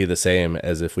wouldn't be the same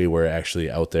as if we were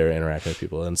actually out there interacting with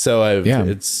people. And so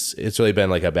it's really been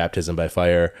like a baptism by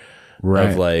fire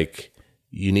of like,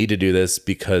 you need to do this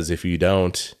because if you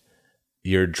don't,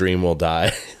 your dream will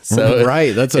die. So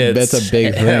that's a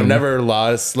big thing. I've never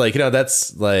lost, like,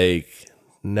 that's like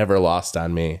never lost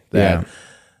on me that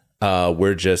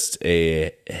we're just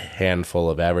a handful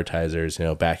of advertisers,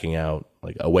 backing out,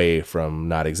 like away from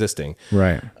not existing.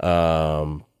 Right.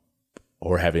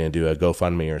 Or having to do a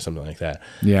GoFundMe or something like that.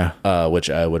 Yeah. Which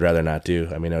I would rather not do.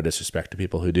 I mean, no disrespect to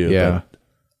people who do. Yeah.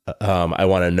 But, I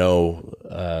want to know,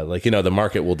 the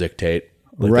market will dictate.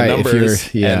 Like right. The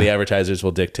numbers and the advertisers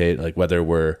will dictate like whether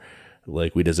we're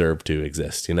like we deserve to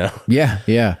exist, Yeah.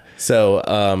 Yeah.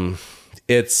 So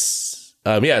it's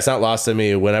it's not lost on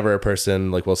me whenever a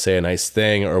person like will say a nice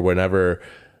thing or whenever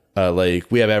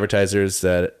like we have advertisers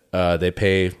that they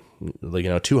pay like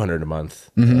 $200 a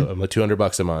month, like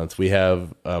 $200 a month. We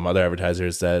have other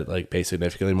advertisers that like pay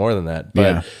significantly more than that,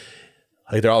 but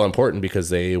like they're all important because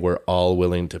they were all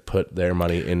willing to put their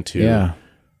money into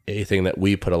anything that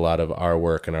we put a lot of our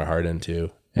work and our heart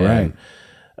into. And,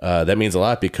 that means a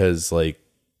lot because like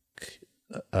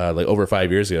over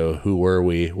 5 years ago, who were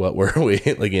we? What were we?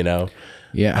 Like, Yeah.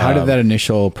 How did that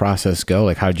initial process go?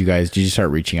 Like, did you start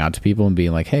reaching out to people and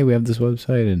being like, hey, we have this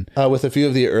website? And with a few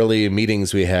of the early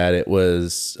meetings we had, it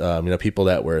was, people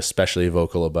that were especially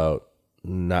vocal about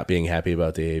not being happy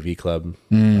about the AV club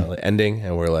ending.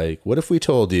 And we're like, what if we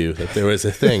told you that there was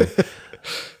a thing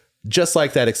just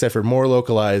like that, except for more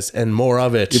localized and more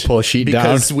of it? You pull a sheet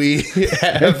because down. we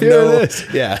have Here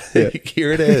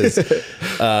here it is.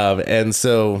 And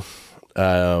so,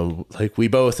 like we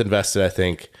both invested, I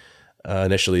think,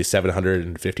 initially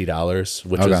 $750,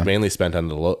 which was mainly spent on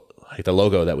the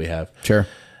logo that we have. Sure.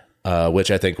 Which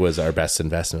I think was our best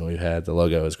investment we've had. The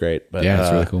logo is great, but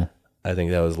it's really cool. I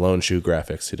think that was Lone Shoe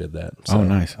Graphics who did that. So,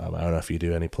 nice. I don't know if you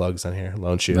do any plugs on here.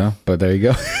 Lone Shoe. No, but there you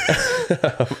go.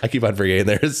 I keep on forgetting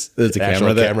there's a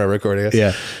camera recording us.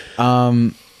 Yeah.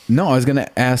 No, I was gonna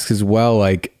ask as well,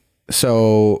 like,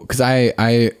 so because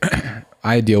I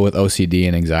deal with OCD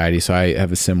and anxiety, so I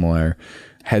have a similar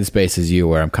headspace as you,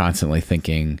 where I'm constantly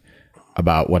thinking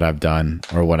about what I've done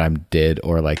or what I did,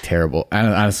 or like terrible,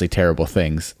 honestly terrible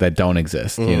things that don't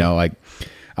exist. Like,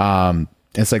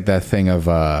 it's like that thing of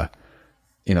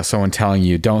someone telling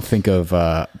you, don't think of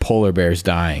polar bears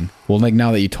dying. Well, like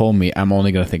now that you told me, I'm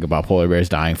only going to think about polar bears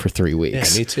dying for 3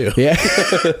 weeks. Yeah, me too. Yeah.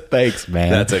 Thanks, man.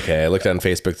 That's okay. I looked on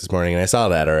Facebook this morning and I saw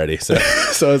that already. So,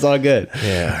 so it's all good.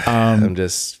 Yeah. I'm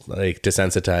just like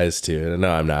desensitized to it.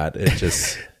 No, I'm not. It's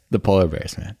just the polar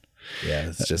bears, man. Yeah.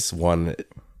 It's just one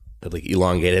like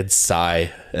elongated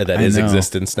sigh that is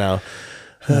existence now.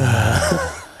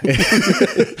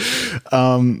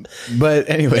 But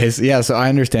anyways, so I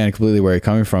understand completely where you're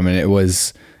coming from, and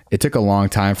it took a long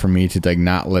time for me to like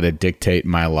not let it dictate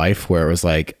my life, where it was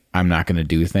like, I'm not going to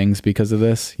do things because of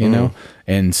this, you know?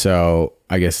 And so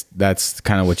I guess that's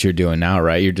kind of what you're doing now,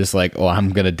 right? You're just like, oh,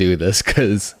 I'm going to do this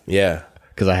because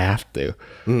because I have to.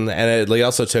 And it like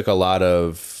also took a lot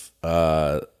of,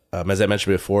 as I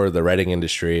mentioned before, the writing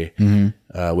industry,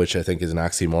 which I think is an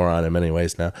oxymoron in many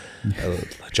ways now,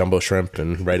 jumbo shrimp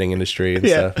and writing industry and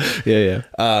stuff. Yeah.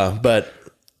 But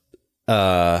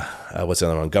what's the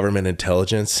other one? Government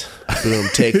intelligence. Boom,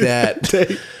 take that.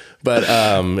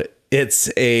 But it's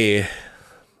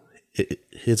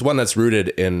one that's rooted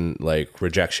in like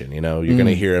rejection. You know, you're going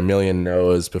to hear a million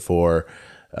no's before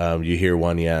you hear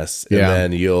one yes, and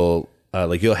then you'll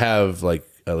have like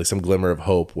some glimmer of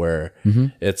hope where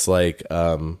it's like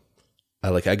I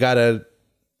got a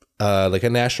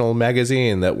national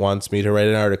magazine that wants me to write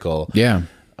an article. Yeah,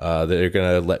 they're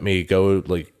gonna let me go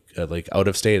like out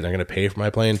of state. They're gonna pay for my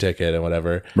plane ticket and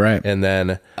whatever. Right. And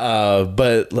then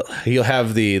but you'll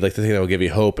have the thing that will give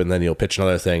you hope, and then you'll pitch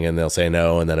another thing and they'll say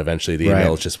no, and then eventually the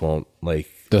emails just won't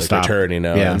return, you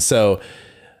know. Yeah. And so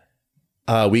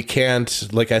we can't,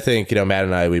 like, I think, you know, Matt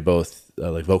and I, we both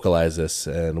vocalize this,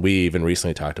 and we even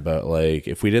recently talked about like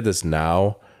if we did this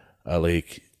now,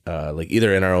 like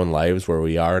either in our own lives where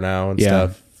we are now and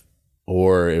stuff,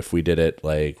 or if we did it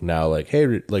like now, like,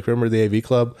 hey, like, remember the AV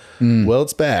club? Well,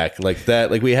 it's back, like that.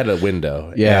 Like we had a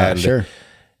window,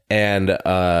 and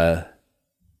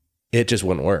it just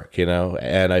wouldn't work, you know.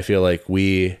 And I feel like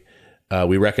we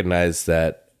recognize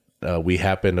that we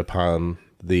happened upon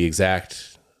the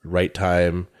exact right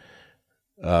time.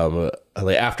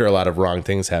 Like after a lot of wrong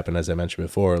things happened, as I mentioned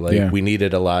before, like we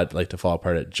needed a lot like to fall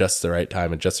apart at just the right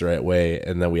time and just the right way,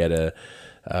 and then we had to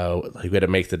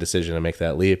make the decision to make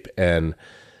that leap. And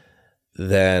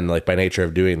then like by nature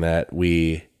of doing that,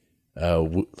 we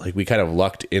kind of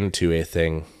lucked into a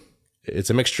thing. It's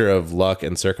a mixture of luck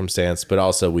and circumstance, but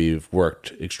also we've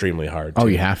worked extremely hard. Oh,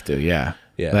 you have to. Yeah.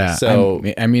 So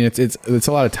I mean it's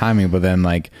a lot of timing, but then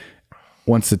like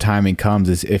once the timing comes,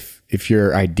 is if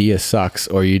your idea sucks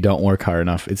or you don't work hard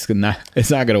enough, it's not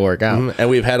going to work out. And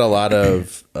we've had a lot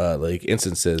of like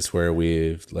instances where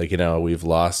we've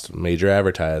lost major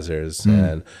advertisers,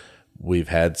 and we've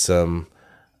had some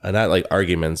not like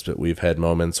arguments, but we've had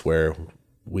moments where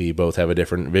we both have a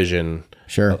different vision.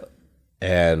 Sure.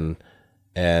 And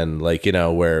like, you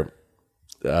know, where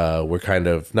we're kind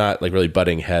of not like really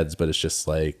butting heads, but it's just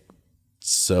like,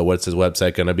 so what's his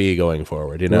website going to be going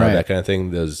forward? You know, that kind of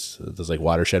thing. Those like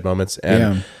watershed moments.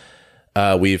 And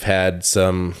we've had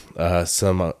some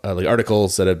like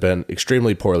articles that have been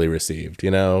extremely poorly received.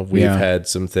 You know, we've had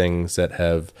some things that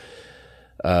have,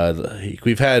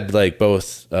 we've had like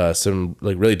both some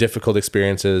like really difficult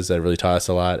experiences that really taught us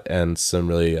a lot, and some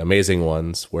really amazing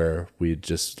ones where we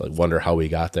just like wonder how we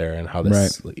got there and how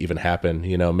this even happened.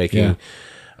 You know, making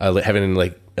having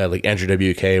like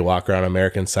Andrew WK walk around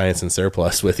American Science and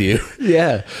Surplus with you.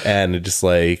 Yeah. And just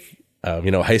like, you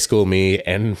know, high school me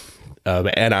and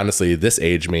honestly, this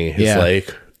age me is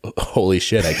like, holy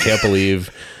shit, I can't believe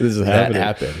this is that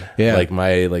happened. Yeah. Like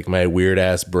my weird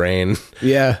ass brain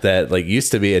that like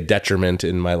used to be a detriment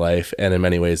in my life, and in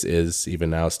many ways is even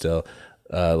now still,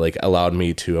 like allowed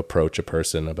me to approach a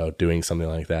person about doing something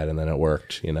like that. And then it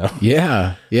worked, you know?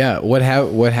 Yeah. Yeah. What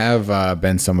have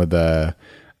been some of the,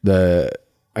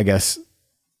 I guess,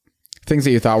 things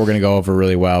that you thought were going to go over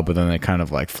really well, but then they kind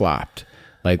of like flopped?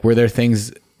 Like, were there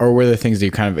things that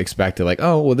you kind of expected, like,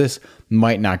 oh, well, this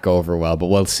might not go over well, but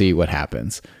we'll see what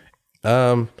happens?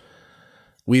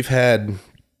 We've had,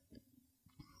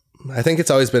 I think it's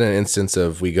always been an instance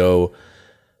of we go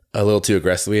a little too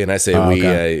aggressively, and I say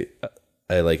I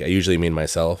usually mean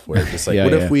myself, where it's just like,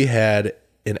 what if we had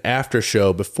an after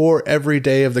show before every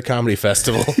day of the comedy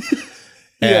festival?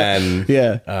 And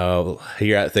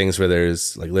you're at things where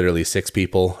there's like literally 6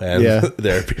 people, and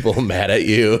there are people mad at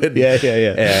you.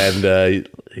 And, and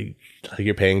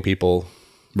you're paying people,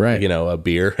 you know, a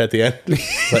beer at the end.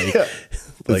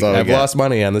 Like I've lost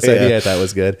money on this idea. That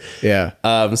was good.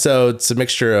 So it's a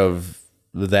mixture of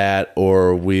that,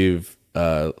 or we've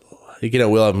you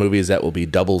know, we'll have movies that will be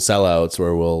double sellouts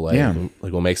where we'll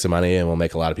we'll make some money and we'll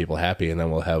make a lot of people happy, and then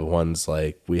we'll have ones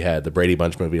like we had the Brady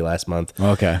Bunch movie last month.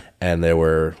 And there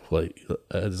were like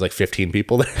there's like 15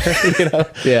 people there. You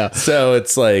know? So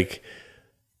it's like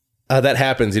that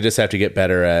happens. You just have to get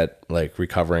better at like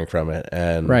recovering from it,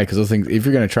 and because those things, if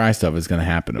you're gonna try stuff, it's gonna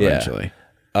happen eventually.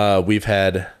 We've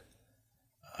had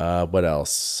what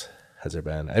else has there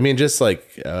been? I mean, just like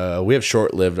we have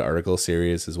short-lived article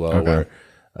series as well, where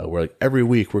we're like, every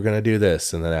week we're going to do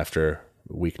this. And then after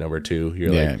week number 2,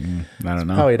 you're like, I don't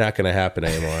know. Probably not going to happen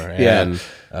anymore. And,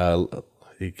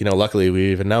 you know, luckily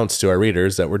we've announced to our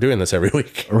readers that we're doing this every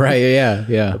week.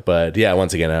 But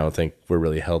once again, I don't think we're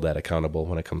really held that accountable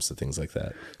when it comes to things like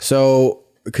that. So,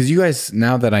 because you guys,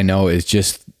 now that I know, is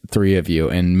just 3 of you,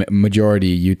 and majority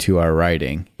you 2 are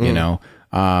writing, you know,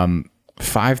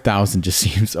 5,000 just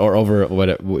seems, or over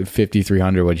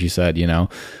 5,300, what you said,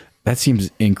 that seems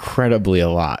incredibly a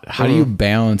lot. How do you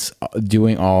balance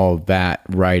doing all that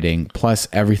writing plus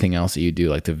everything else that you do,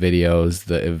 like the videos,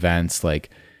 the events? Like,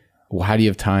 how do you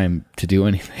have time to do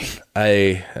anything?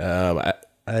 I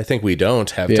think we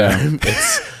don't have time.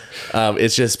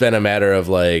 It's just been a matter of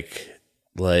like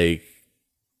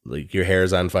your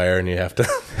hair's on fire and you have to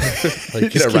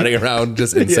running around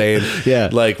just insane. Yeah.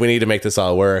 Like, we need to make this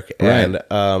all work. Right. And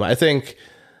I think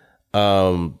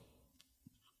I'm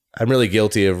really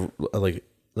guilty of like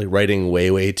writing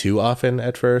way too often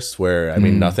at first, where I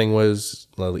mean nothing was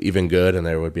even good and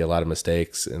there would be a lot of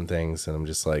mistakes and things, and I'm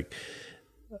just like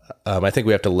I think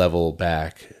we have to level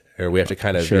back, or we have to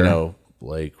kind of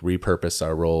repurpose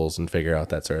our roles and figure out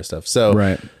that sort of stuff.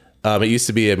 So it used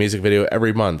to be a music video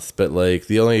every month, but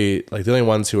the only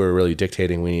ones who were really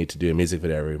dictating we need to do a music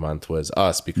video every month was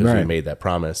us, because we made that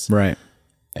promise. Right.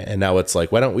 And now it's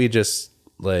like, why don't we just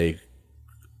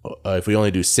if we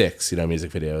only do 6,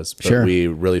 music videos, but we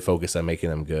really focus on making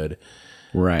them good.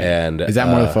 Right. And is that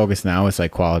more the focus now? It's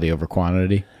like quality over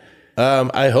quantity.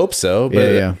 I hope so,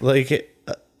 but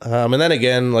and then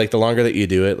again, the longer that you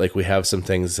do it, we have some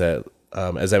things that,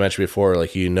 as I mentioned before,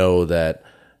 that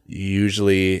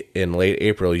usually in late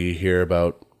April you hear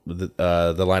about the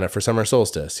lineup for summer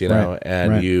solstice,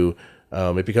 and you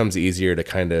it becomes easier to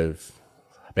kind of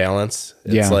balance.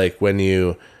 It's like when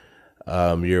you're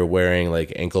wearing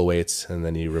ankle weights and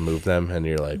then you remove them and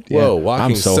you're like, whoa,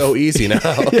 walking's so easy now.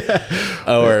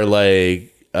 Or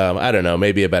I don't know,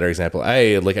 maybe a better example.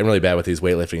 I'm really bad with these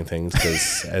weightlifting things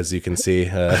because, as you can see,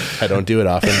 I don't do it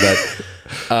often. But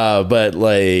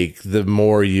the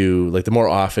more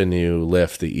often you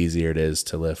lift, the easier it is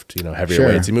to lift. Heavier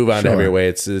weights. You move on to heavier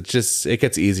weights. It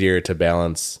gets easier to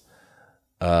balance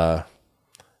the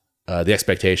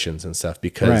expectations and stuff,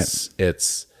 because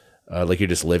it's you're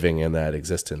just living in that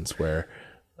existence where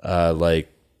there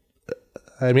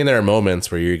are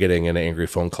moments where you're getting an angry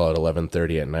phone call at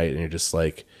 11:30 at night and you're just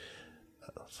like,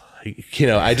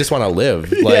 I just want to live.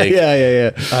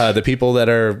 The people that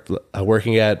are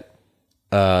working at,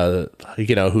 who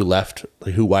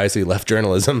wisely left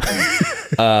journalism,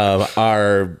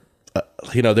 are,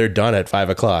 they're done at 5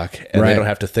 o'clock and they don't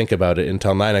have to think about it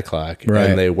until 9 o'clock,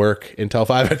 and they work until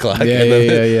 5 o'clock.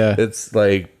 It's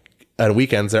on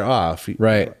weekends they're off.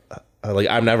 Right.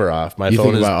 I'm never off. My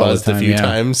phone has buzzed a few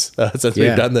times since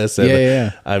we've done this,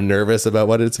 and I'm nervous about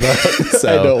what it's about. So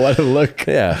I don't want to look.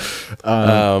 Yeah.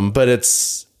 But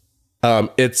it's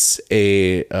as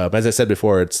I said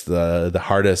before, it's the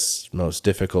hardest, most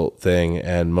difficult thing,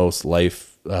 and most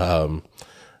life, I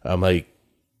don't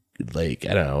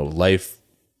know, life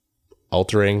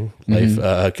altering,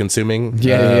 life consuming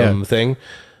thing.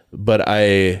 But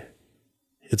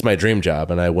it's my dream job,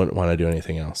 and I wouldn't want to do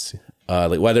anything else.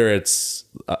 Whether it's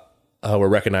we're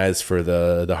recognized for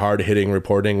the hard-hitting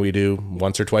reporting we do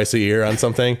once or twice a year on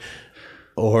something,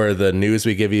 or the news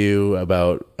we give you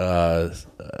about a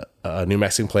new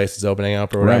Mexican place is opening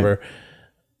up or whatever.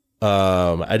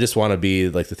 I just want to be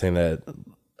the thing that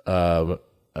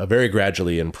very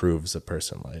gradually improves a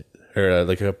person, or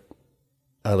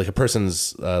a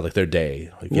person's their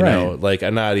day.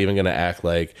 I'm not even gonna act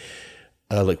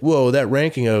whoa, that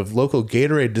ranking of local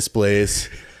Gatorade displays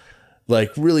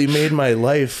really made my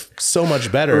life so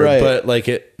much better. But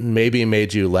it maybe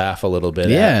made you laugh a little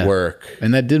bit at work,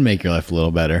 and that did make your life a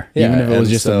little better, even if it was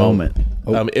just a moment.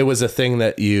 It was a thing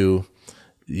that you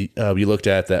looked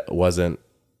at that wasn't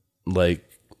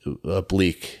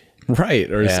bleak,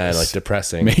 or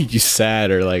depressing, made you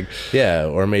sad, or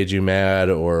or made you mad,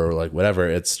 or whatever.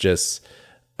 It's just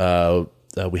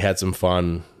we had some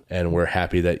fun, and we're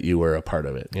happy that you were a part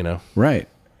of it, Right.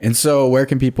 And so where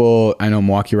can people, I know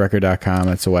MilwaukeeRecord.com,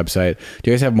 that's the website. Do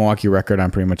you guys have Milwaukee Record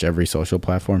on pretty much every social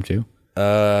platform too?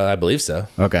 I believe so.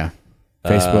 Okay.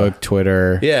 Facebook,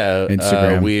 Twitter,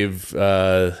 Instagram. We've,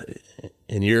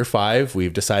 in year 5,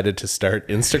 we've decided to start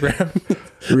Instagram.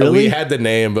 Really? We had the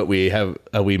name, but we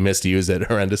misused it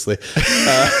horrendously.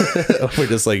 We're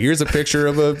just here's a picture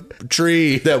of a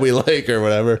tree that we like or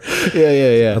whatever.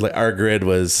 Yeah. Our grid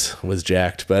was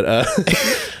jacked, but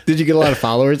did you get a lot of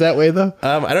followers that way though?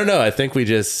 I don't know. I think we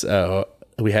just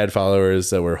we had followers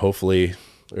that were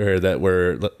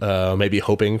maybe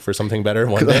hoping for something better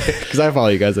one day. Because I follow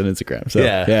you guys on Instagram.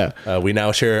 So we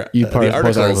now share the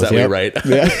articles that we write.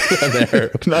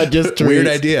 There. Not just trees. Weird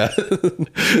idea.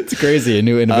 It's crazy. A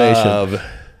new innovation.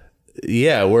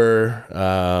 We're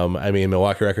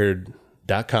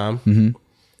MilwaukeeRecord.com.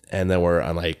 And then we're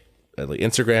on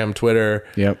Instagram, Twitter.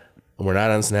 Yep. We're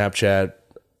not on Snapchat.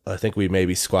 I think we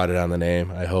maybe squatted on the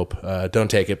name. I hope. Don't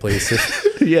take it, please.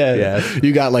 Yeah.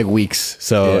 You got like weeks.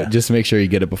 So just make sure you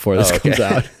get it before this comes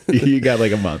out. You got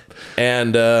like a month.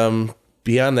 And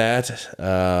beyond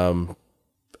that,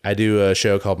 I do a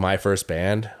show called My First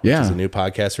Band, which is a new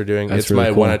podcast we're doing. It's really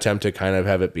my one attempt to kind of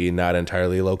have it be not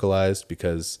entirely localized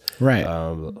because, like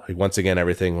once again,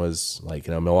 everything was like,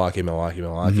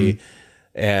 Milwaukee.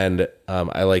 And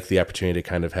I like the opportunity to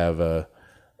kind of have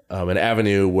an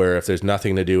avenue where if there's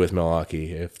nothing to do with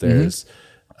Milwaukee, if there's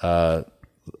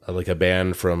like a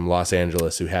band from Los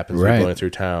Angeles who happens to be going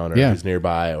through town or who's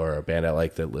nearby, or a band I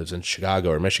like that lives in Chicago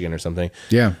or Michigan or something.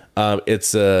 Yeah.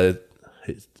 It's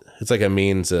like a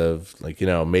means of like,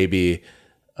 maybe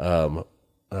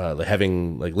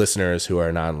having like listeners who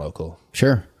are non-local.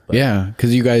 Sure. Yeah.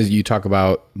 Because you talk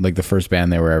about like the first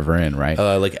band they were ever in, right?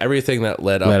 Like everything that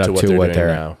led up to what they're doing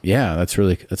now. Yeah. That's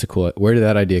a cool. Where did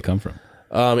that idea come from?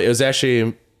 It was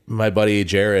actually my buddy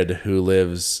Jared, who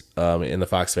lives in the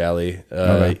Fox Valley.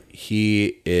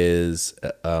 He is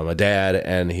a dad,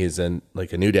 and he's a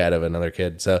new dad of another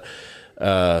kid. So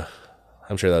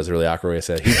I'm sure that was a really awkward way to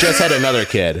say it. He just had another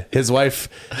kid. His wife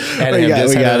and him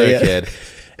just had another kid.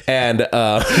 And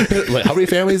like, how many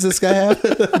families does this guy have?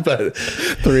 But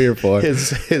 3 or 4.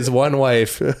 His one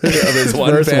wife of his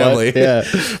one family.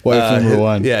 Wife number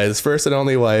one. Yeah, his first and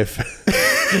only wife.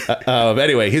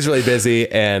 Anyway, he's really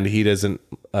busy, and he doesn't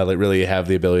really have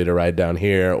the ability to ride down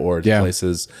here or to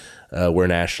places where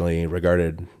nationally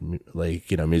regarded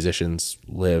musicians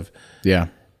live. Yeah.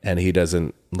 And he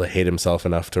doesn't hate himself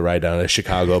enough to ride down to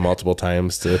Chicago multiple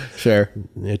times to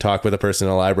talk with a person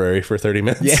in a library for 30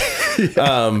 minutes.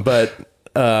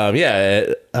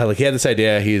 Like he had this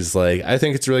idea. He's like, I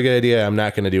think it's a really good idea. I'm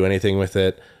not going to do anything with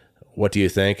it. What do you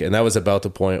think? And that was about the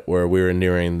point where we were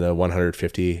nearing the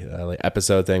 150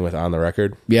 episode thing with On the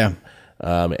Record. Yeah.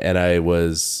 And I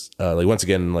was once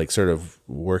again, sort of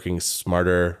working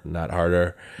smarter, not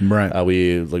harder. Right.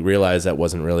 We realized that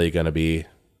wasn't really going to be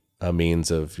a means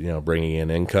of bringing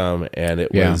in income, and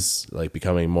it was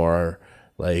becoming more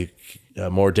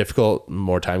more difficult,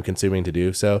 more time consuming to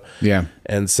do so. Yeah.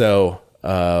 And so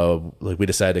we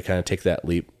decided to kind of take that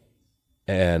leap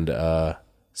and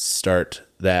start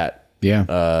that. Yeah.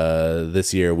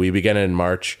 This year we began in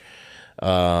March.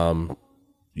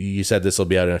 You said this will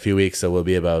be out in a few weeks, so we'll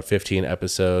be about 15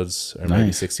 episodes or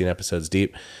maybe 16 episodes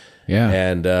deep. Yeah.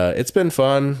 And it's been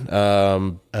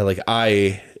fun.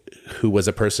 Who was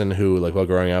a person who while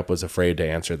growing up was afraid to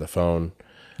answer the phone.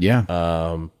 Yeah.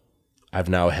 I've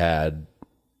now had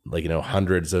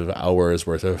hundreds of hours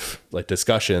worth of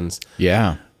discussions.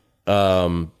 Yeah.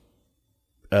 Archived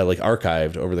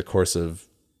over the course of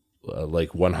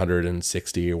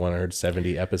 160 or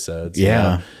 170 episodes.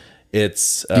 Yeah.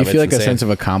 It's do you feel like insane. A sense of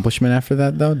accomplishment after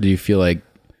that though? Do you feel like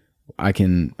I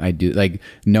do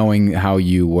knowing how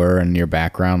you were and your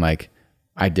background,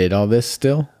 I did all this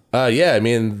still? Yeah. I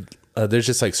mean, there's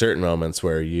just certain moments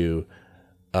where you,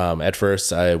 at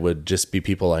first I would just be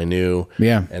people I knew.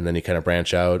 Yeah. And then you kind of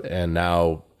branch out, and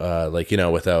now,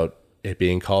 without it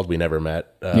being called, we never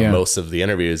met. Most of the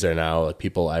interviews are now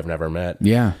people I've never met.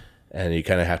 Yeah. And you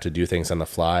kind of have to do things on the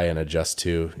fly and adjust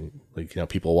to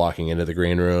people walking into the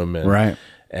green room and, right.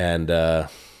 And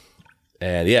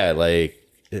yeah,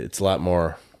 it's a lot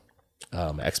more,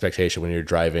 expectation when you're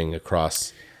driving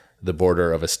across the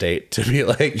border of a state to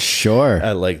be sure.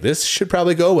 This should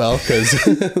probably go well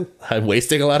because I'm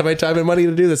wasting a lot of my time and money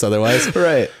to do this otherwise.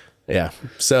 Right. Yeah.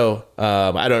 So,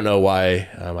 I don't know why,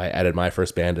 I added My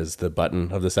First Band as the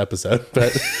button of this episode,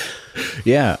 but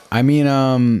yeah, I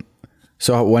mean,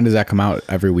 so when does that come out?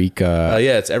 Every week?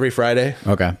 Yeah, it's every Friday.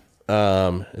 Okay.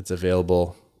 It's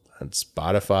available on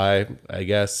Spotify, I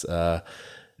guess,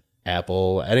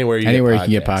 Apple, anywhere you can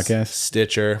get podcasts.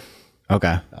 Stitcher.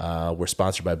 Okay. We're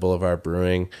sponsored by Boulevard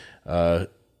Brewing. I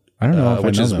don't know,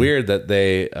 which is weird that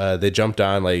they jumped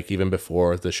on even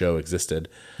before the show existed.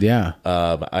 Yeah.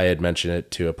 I had mentioned it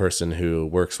to a person who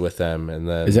works with them, and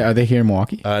then are they here in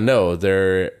Milwaukee? No,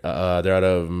 they're out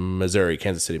of Missouri,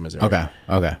 Kansas City, Missouri. Okay.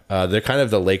 Okay. They're kind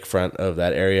of the lakefront of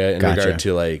that area in regard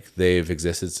to they've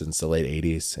existed since the late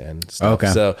 80s and stuff.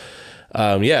 Okay. So.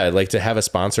 Yeah, I'd like to have a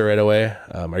sponsor right away.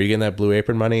 Are you getting that Blue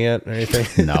Apron money yet or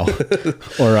anything? No.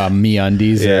 Or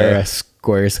MeUndies or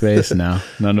Squarespace? No,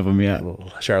 none of them yet.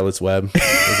 Charlotte's Web.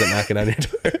 Is it knocking on your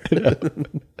door?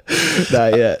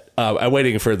 Not yet. I'm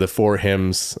waiting for the 4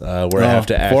 hymns where I have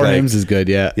to act 4 hymns is good,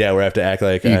 yeah. Yeah, where I have to act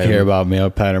like you care about male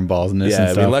pattern baldness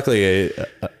and stuff. I mean,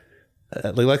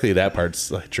 luckily that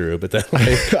part's true, but then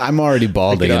I'm already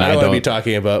balding. I don't want to be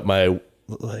talking about my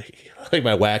like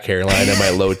my whack hairline and my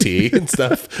low T and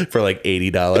stuff for like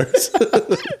 $80.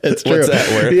 It's true. What's that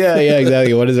worth? Yeah,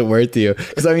 exactly. What is it worth to you?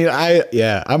 Because I mean,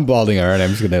 I'm balding already. I'm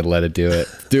just gonna let it do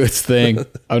its thing.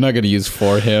 I'm not gonna use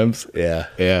 4 hymns. Yeah.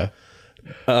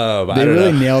 They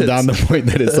really nailed down the point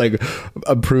that it's like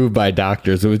approved by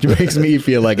doctors, which makes me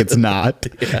feel like it's not.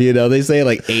 Yeah. They say it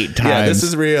like 8 times. Yeah, this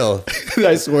is real.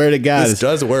 I swear to God, this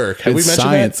does work. Have we mentioned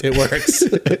science. that? It works.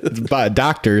 It's by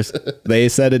doctors. They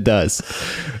said it does.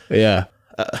 Yeah.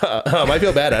 I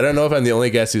feel bad. I don't know if I'm the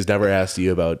only guest who's never asked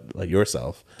you about like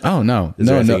yourself. Oh no! Is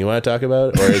there anything you want to talk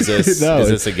about, or is this No, is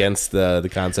this against the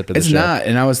concept of the show? It's not.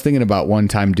 And I was thinking about one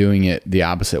time doing it the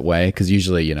opposite way, because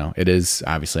usually, it is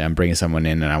obviously I'm bringing someone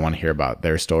in and I want to hear about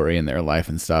their story and their life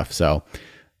and stuff. So,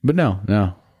 but no.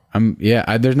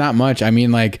 There's not much. I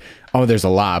mean, like, there's a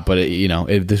lot, but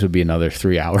this would be another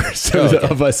 3 hours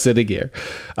of us sitting here.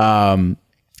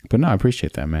 But no, I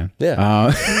appreciate that, man.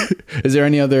 Yeah. Is there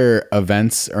any other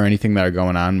events or anything that are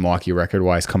going on Milwaukee Record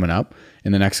wise coming up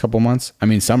in the next couple months? I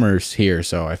mean, summer's here,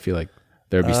 so I feel like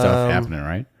there'd be stuff happening,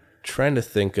 right? Trying to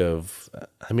think of.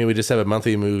 I mean, we just have a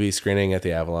monthly movie screening at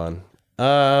the Avalon.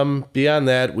 Beyond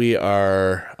that, we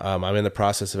are. I'm in the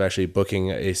process of actually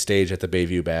booking a stage at the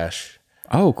Bayview Bash.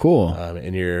 Oh, cool.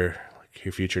 In your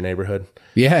future neighborhood.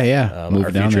 Yeah.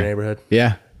 Our future neighborhood.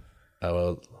 Yeah. Oh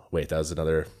well, wait, that was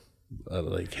another.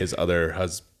 Like his other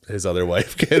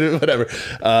wife, kid, whatever.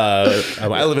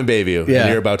 I live in Bayview. Yeah. And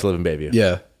you're about to live in Bayview.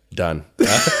 Yeah. Done.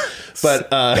 But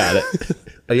got it.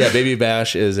 Bayview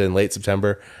Bash is in late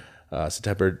September,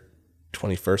 September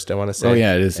 21st, I want to say. Oh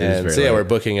yeah, it is. And so we're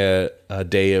booking a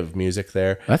day of music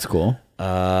there. That's cool.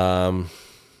 Beyond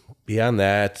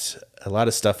that, a lot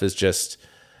of stuff is just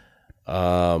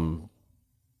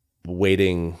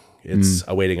waiting. It's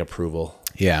awaiting approval.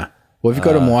 Yeah. Well, if you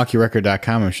go to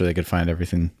MilwaukeeRecord.com, I'm sure they could find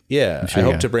everything. Yeah, I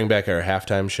hope to bring back our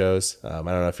halftime shows. I don't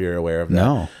know if you're aware of that.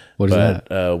 No. What is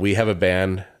that? We have a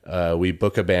band. We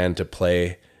book a band to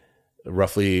play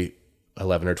roughly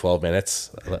 11 or 12 minutes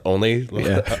only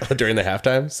during the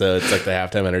halftime. So it's like the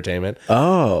halftime entertainment.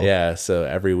 Oh. Yeah, so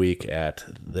every week at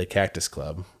the Cactus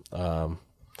Club. And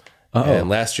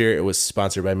last year it was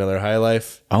sponsored by Miller High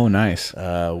Life. Oh, nice.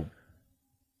 I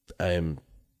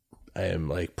am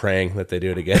like praying that they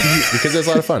do it again because it's a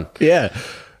lot of fun. Yeah.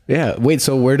 Wait,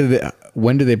 so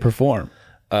when do they perform?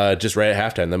 Just right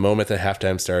at halftime. The moment that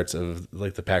halftime starts of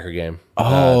like the Packer game,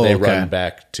 they run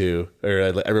back to, or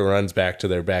everyone runs back to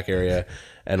their back area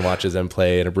and watches them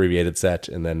play an abbreviated set,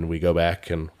 and then we go back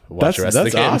and watch the rest of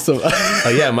the game. That's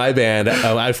awesome. Yeah, my band.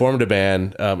 I formed a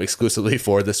band exclusively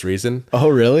for this reason. Oh,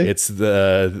 really? It's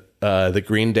the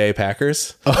Green Day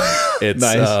Packers. Oh, it's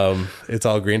nice. It's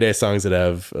all Green Day songs that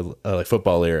have like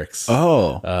football lyrics.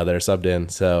 Oh, that are subbed in.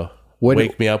 So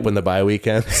wake me up when the bye week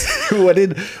ends. What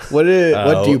do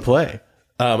you play?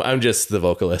 I'm just the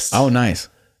vocalist. Oh, nice.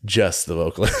 Just the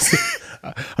vocalist.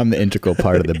 I'm the integral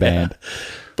part of the band.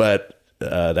 But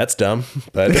that's dumb.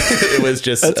 But it was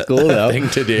just that's cool, a thing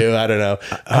to do. I don't know.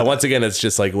 Once again, it's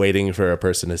just like waiting for a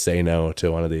person to say no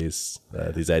to one of these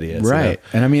ideas. Right.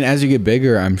 And I mean, as you get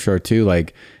bigger, I'm sure too,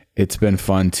 like it's been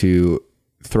fun to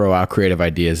throw out creative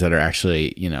ideas that are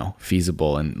actually,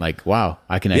 feasible and like, wow,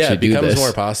 I can actually do this. It becomes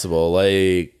more possible.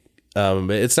 Like,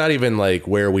 it's not even like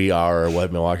where we are or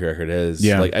what Milwaukee Record is.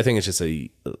 Yeah. Like, I think it's just a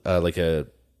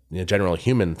general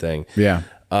human thing. Yeah.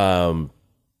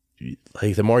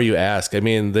 Like the more you ask, I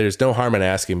mean, there's no harm in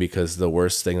asking because the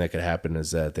worst thing that could happen is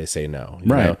that they say no.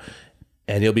 You right. know?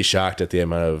 And you'll be shocked at the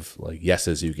amount of like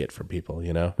yeses you get from people,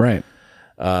 Right.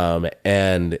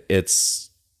 And it's,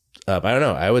 I don't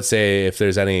know. I would say if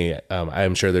there's any,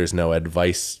 I'm sure there's no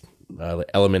advice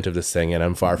element of this thing, and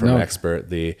I'm far from an expert.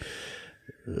 The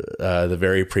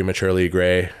very prematurely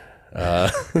gray,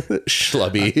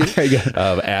 schlubby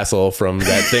asshole from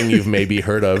that thing you've maybe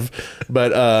heard of,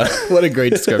 but what a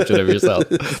great description of yourself.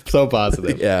 So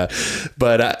positive. Yeah,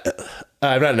 but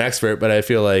I'm not an expert, but I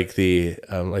feel like the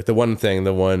one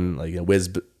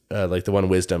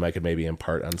wisdom I could maybe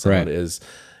impart on someone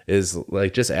is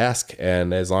like just ask,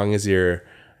 and as long as you're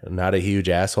not a huge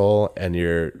asshole and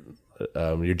you're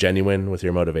genuine with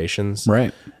your motivations,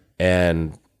 right,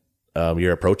 and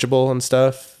you're approachable and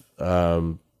stuff,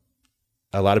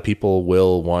 a lot of people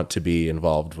will want to be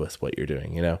involved with what you're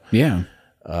doing, Yeah.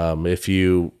 If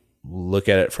you look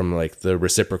at it from like the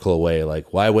reciprocal way,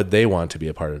 like why would they want to be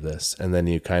a part of this? And then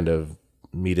you kind of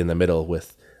meet in the middle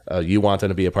with, you want them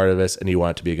to be a part of this and you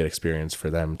want it to be a good experience for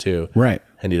them too. Right.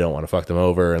 And you don't want to fuck them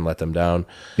over and let them down.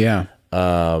 Yeah.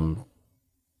 Like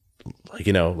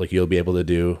you'll be able to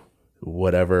do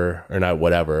whatever, or not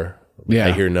whatever,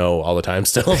 I hear no all the time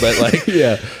still, but like,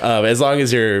 as long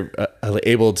as you're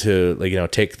able to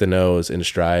like, take the no's in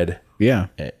stride,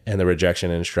 and the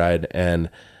rejection in stride, and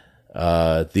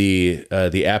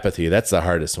the apathy, that's the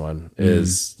hardest one,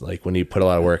 is like when you put a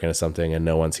lot of work into something and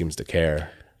no one seems to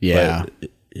care. But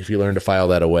if you learn to file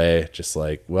that away, just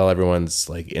like, well, everyone's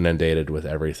like inundated with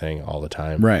everything all the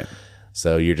time. Right.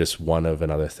 So you're just one of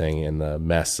another thing in the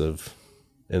mess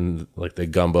in like the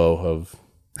gumbo of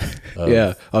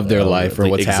their life or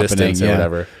what's happening or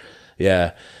whatever.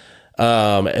 Yeah.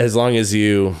 As long as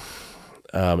you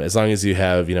have,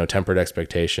 tempered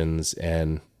expectations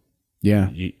and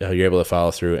you're able to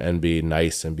follow through and be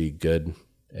nice and be good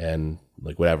and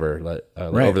like whatever,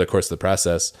 over the course of the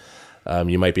process,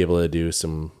 you might be able to do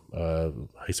some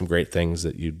great things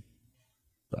that you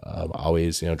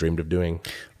always, dreamed of doing.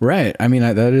 Right. I mean,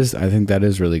 I think that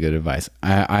is really good advice.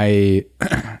 I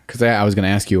was going to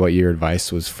ask you what your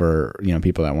advice was for,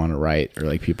 people that want to write, or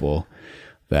like people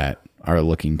that are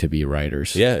looking to be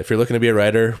writers. Yeah. If you're looking to be a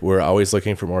writer, we're always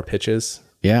looking for more pitches.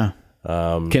 Yeah.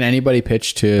 Can anybody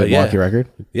pitch to Milwaukee Record?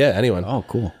 Yeah. Anyone. Oh,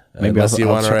 cool. Maybe unless you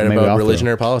want to write about religion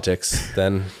or politics,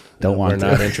 then we're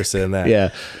not interested in that. Yeah.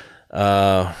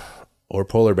 Or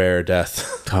polar bear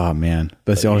death. Oh man,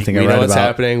 that's the only thing I read read about. We know what's about.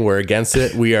 happening. We're against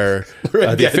it. We are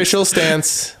the official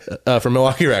stance from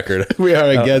Milwaukee Record. We are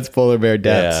against polar bear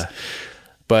deaths. Yeah.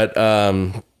 But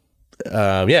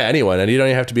anyone, and you don't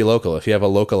even have to be local. If you have a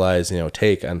localized,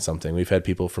 take on something, we've had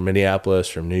people from Minneapolis,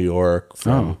 from New York,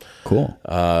 from cool,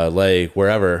 like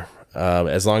wherever.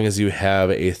 As long as you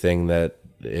have a thing that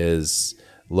is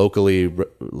locally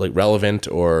relevant,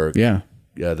 or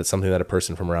that's something that a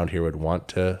person from around here would want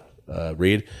to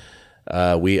read.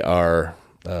 We're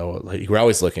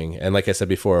always looking, and like I said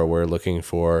before, we're looking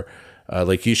for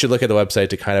you should look at the website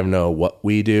to kind of know what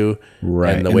we do,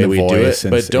 and the way we do it,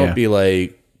 but don't be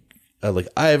like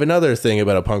I have another thing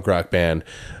about a punk rock band.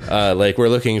 We're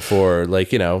looking for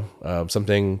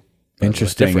something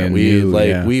interesting different.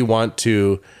 And we want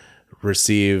to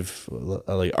receive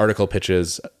article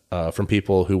pitches from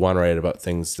people who want to write about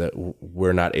things that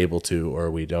we're not able to, or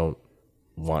we don't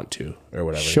want to, or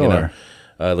whatever. Sure.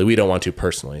 We don't want to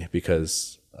personally,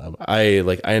 because I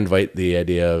invite the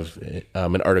idea of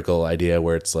an article idea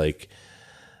where it's like,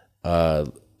 I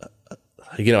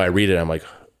read it, I'm like,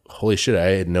 holy shit,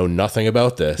 I know nothing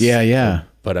about this. Yeah.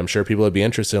 But I'm sure people would be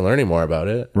interested in learning more about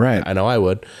it. Right. I know I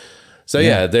would. So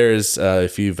there's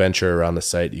if you venture around the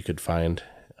site, you could find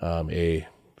a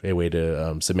way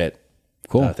to submit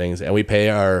things, and we pay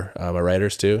our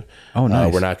writers too. Oh,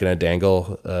 nice. We're not going to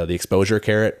dangle the exposure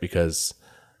carrot, because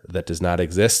that does not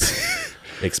exist.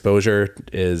 Exposure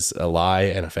is a lie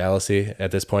and a fallacy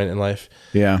at this point in life.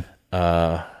 Yeah.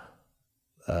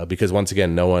 Because once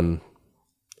again, no one,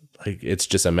 it's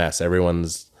just a mess.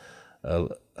 Everyone's a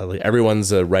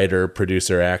writer,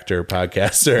 producer, actor,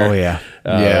 podcaster. Oh yeah.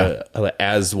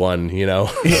 As one,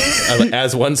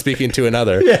 as one speaking to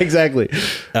another. Yeah, exactly.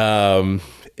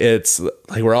 It's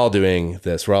like we're all doing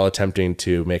this. We're all attempting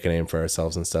to make a name for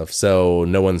ourselves and stuff. So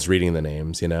no one's reading the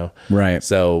names, Right.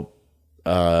 So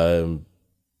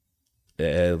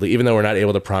even though we're not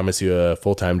able to promise you a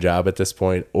full-time job at this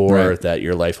point, or that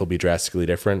your life will be drastically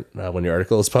different when your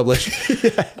article is published,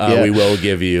 we will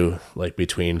give you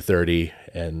between $30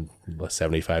 and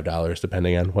 $75,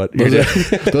 depending on what you're doing.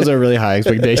 Those are really high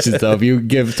expectations, though. If you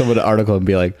give someone an article and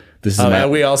be like, "This is,"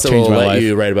 and we also will let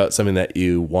you write about something that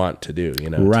you want to do.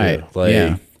 Right?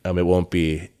 Too. It won't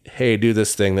be, hey, do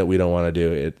this thing that we don't want to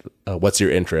do. What's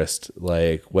your interest?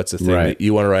 What's the thing that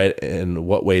you want to write, and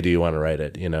what way do you want to write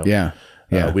it? Yeah.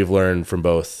 We've learned from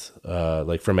both,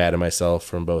 from Matt and myself,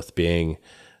 from both being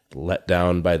let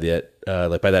down by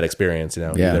by that experience.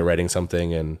 Either writing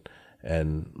something and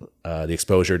the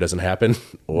exposure doesn't happen,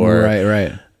 or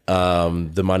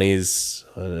the money's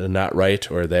not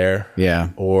right or there,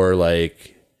 or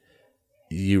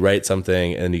you write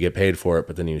something and you get paid for it,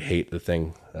 but then you hate the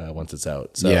thing once it's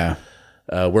out. So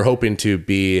we're hoping to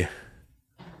be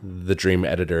the dream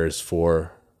editors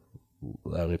for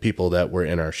people that were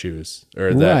in our shoes,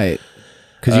 or that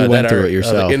because you went through it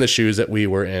yourself, in the shoes that we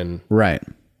were in. Right.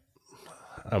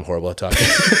 I'm horrible at talking.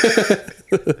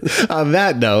 On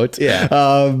that note,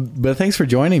 but thanks for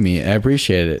joining me. I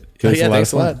appreciate it.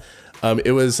 Thanks a lot.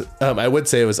 It was, I would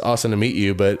say it was awesome to meet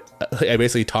you, but I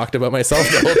basically talked about myself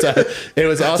the whole time. It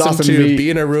was awesome to be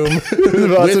in a room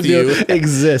with you,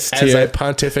 exist as here. I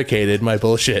pontificated my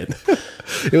bullshit.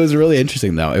 It was really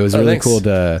interesting, though. It was really cool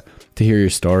to hear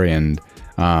your story, and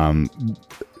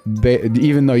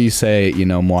even though you say,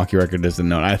 Milwaukee Record isn't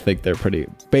known, I think they're pretty,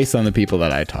 based on the people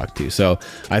that I talk to. So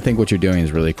I think what you're doing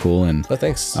is really cool. And well,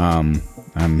 thanks.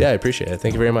 Yeah, I appreciate it.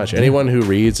 Thank you very much. Anyone who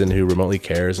reads and who remotely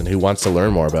cares and who wants to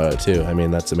learn more about it too. I mean,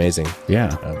 that's amazing.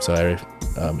 Yeah.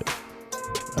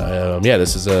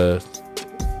 This is a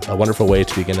wonderful way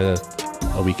to begin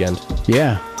a weekend.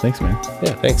 Yeah. Thanks, man.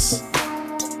 Yeah. Thanks.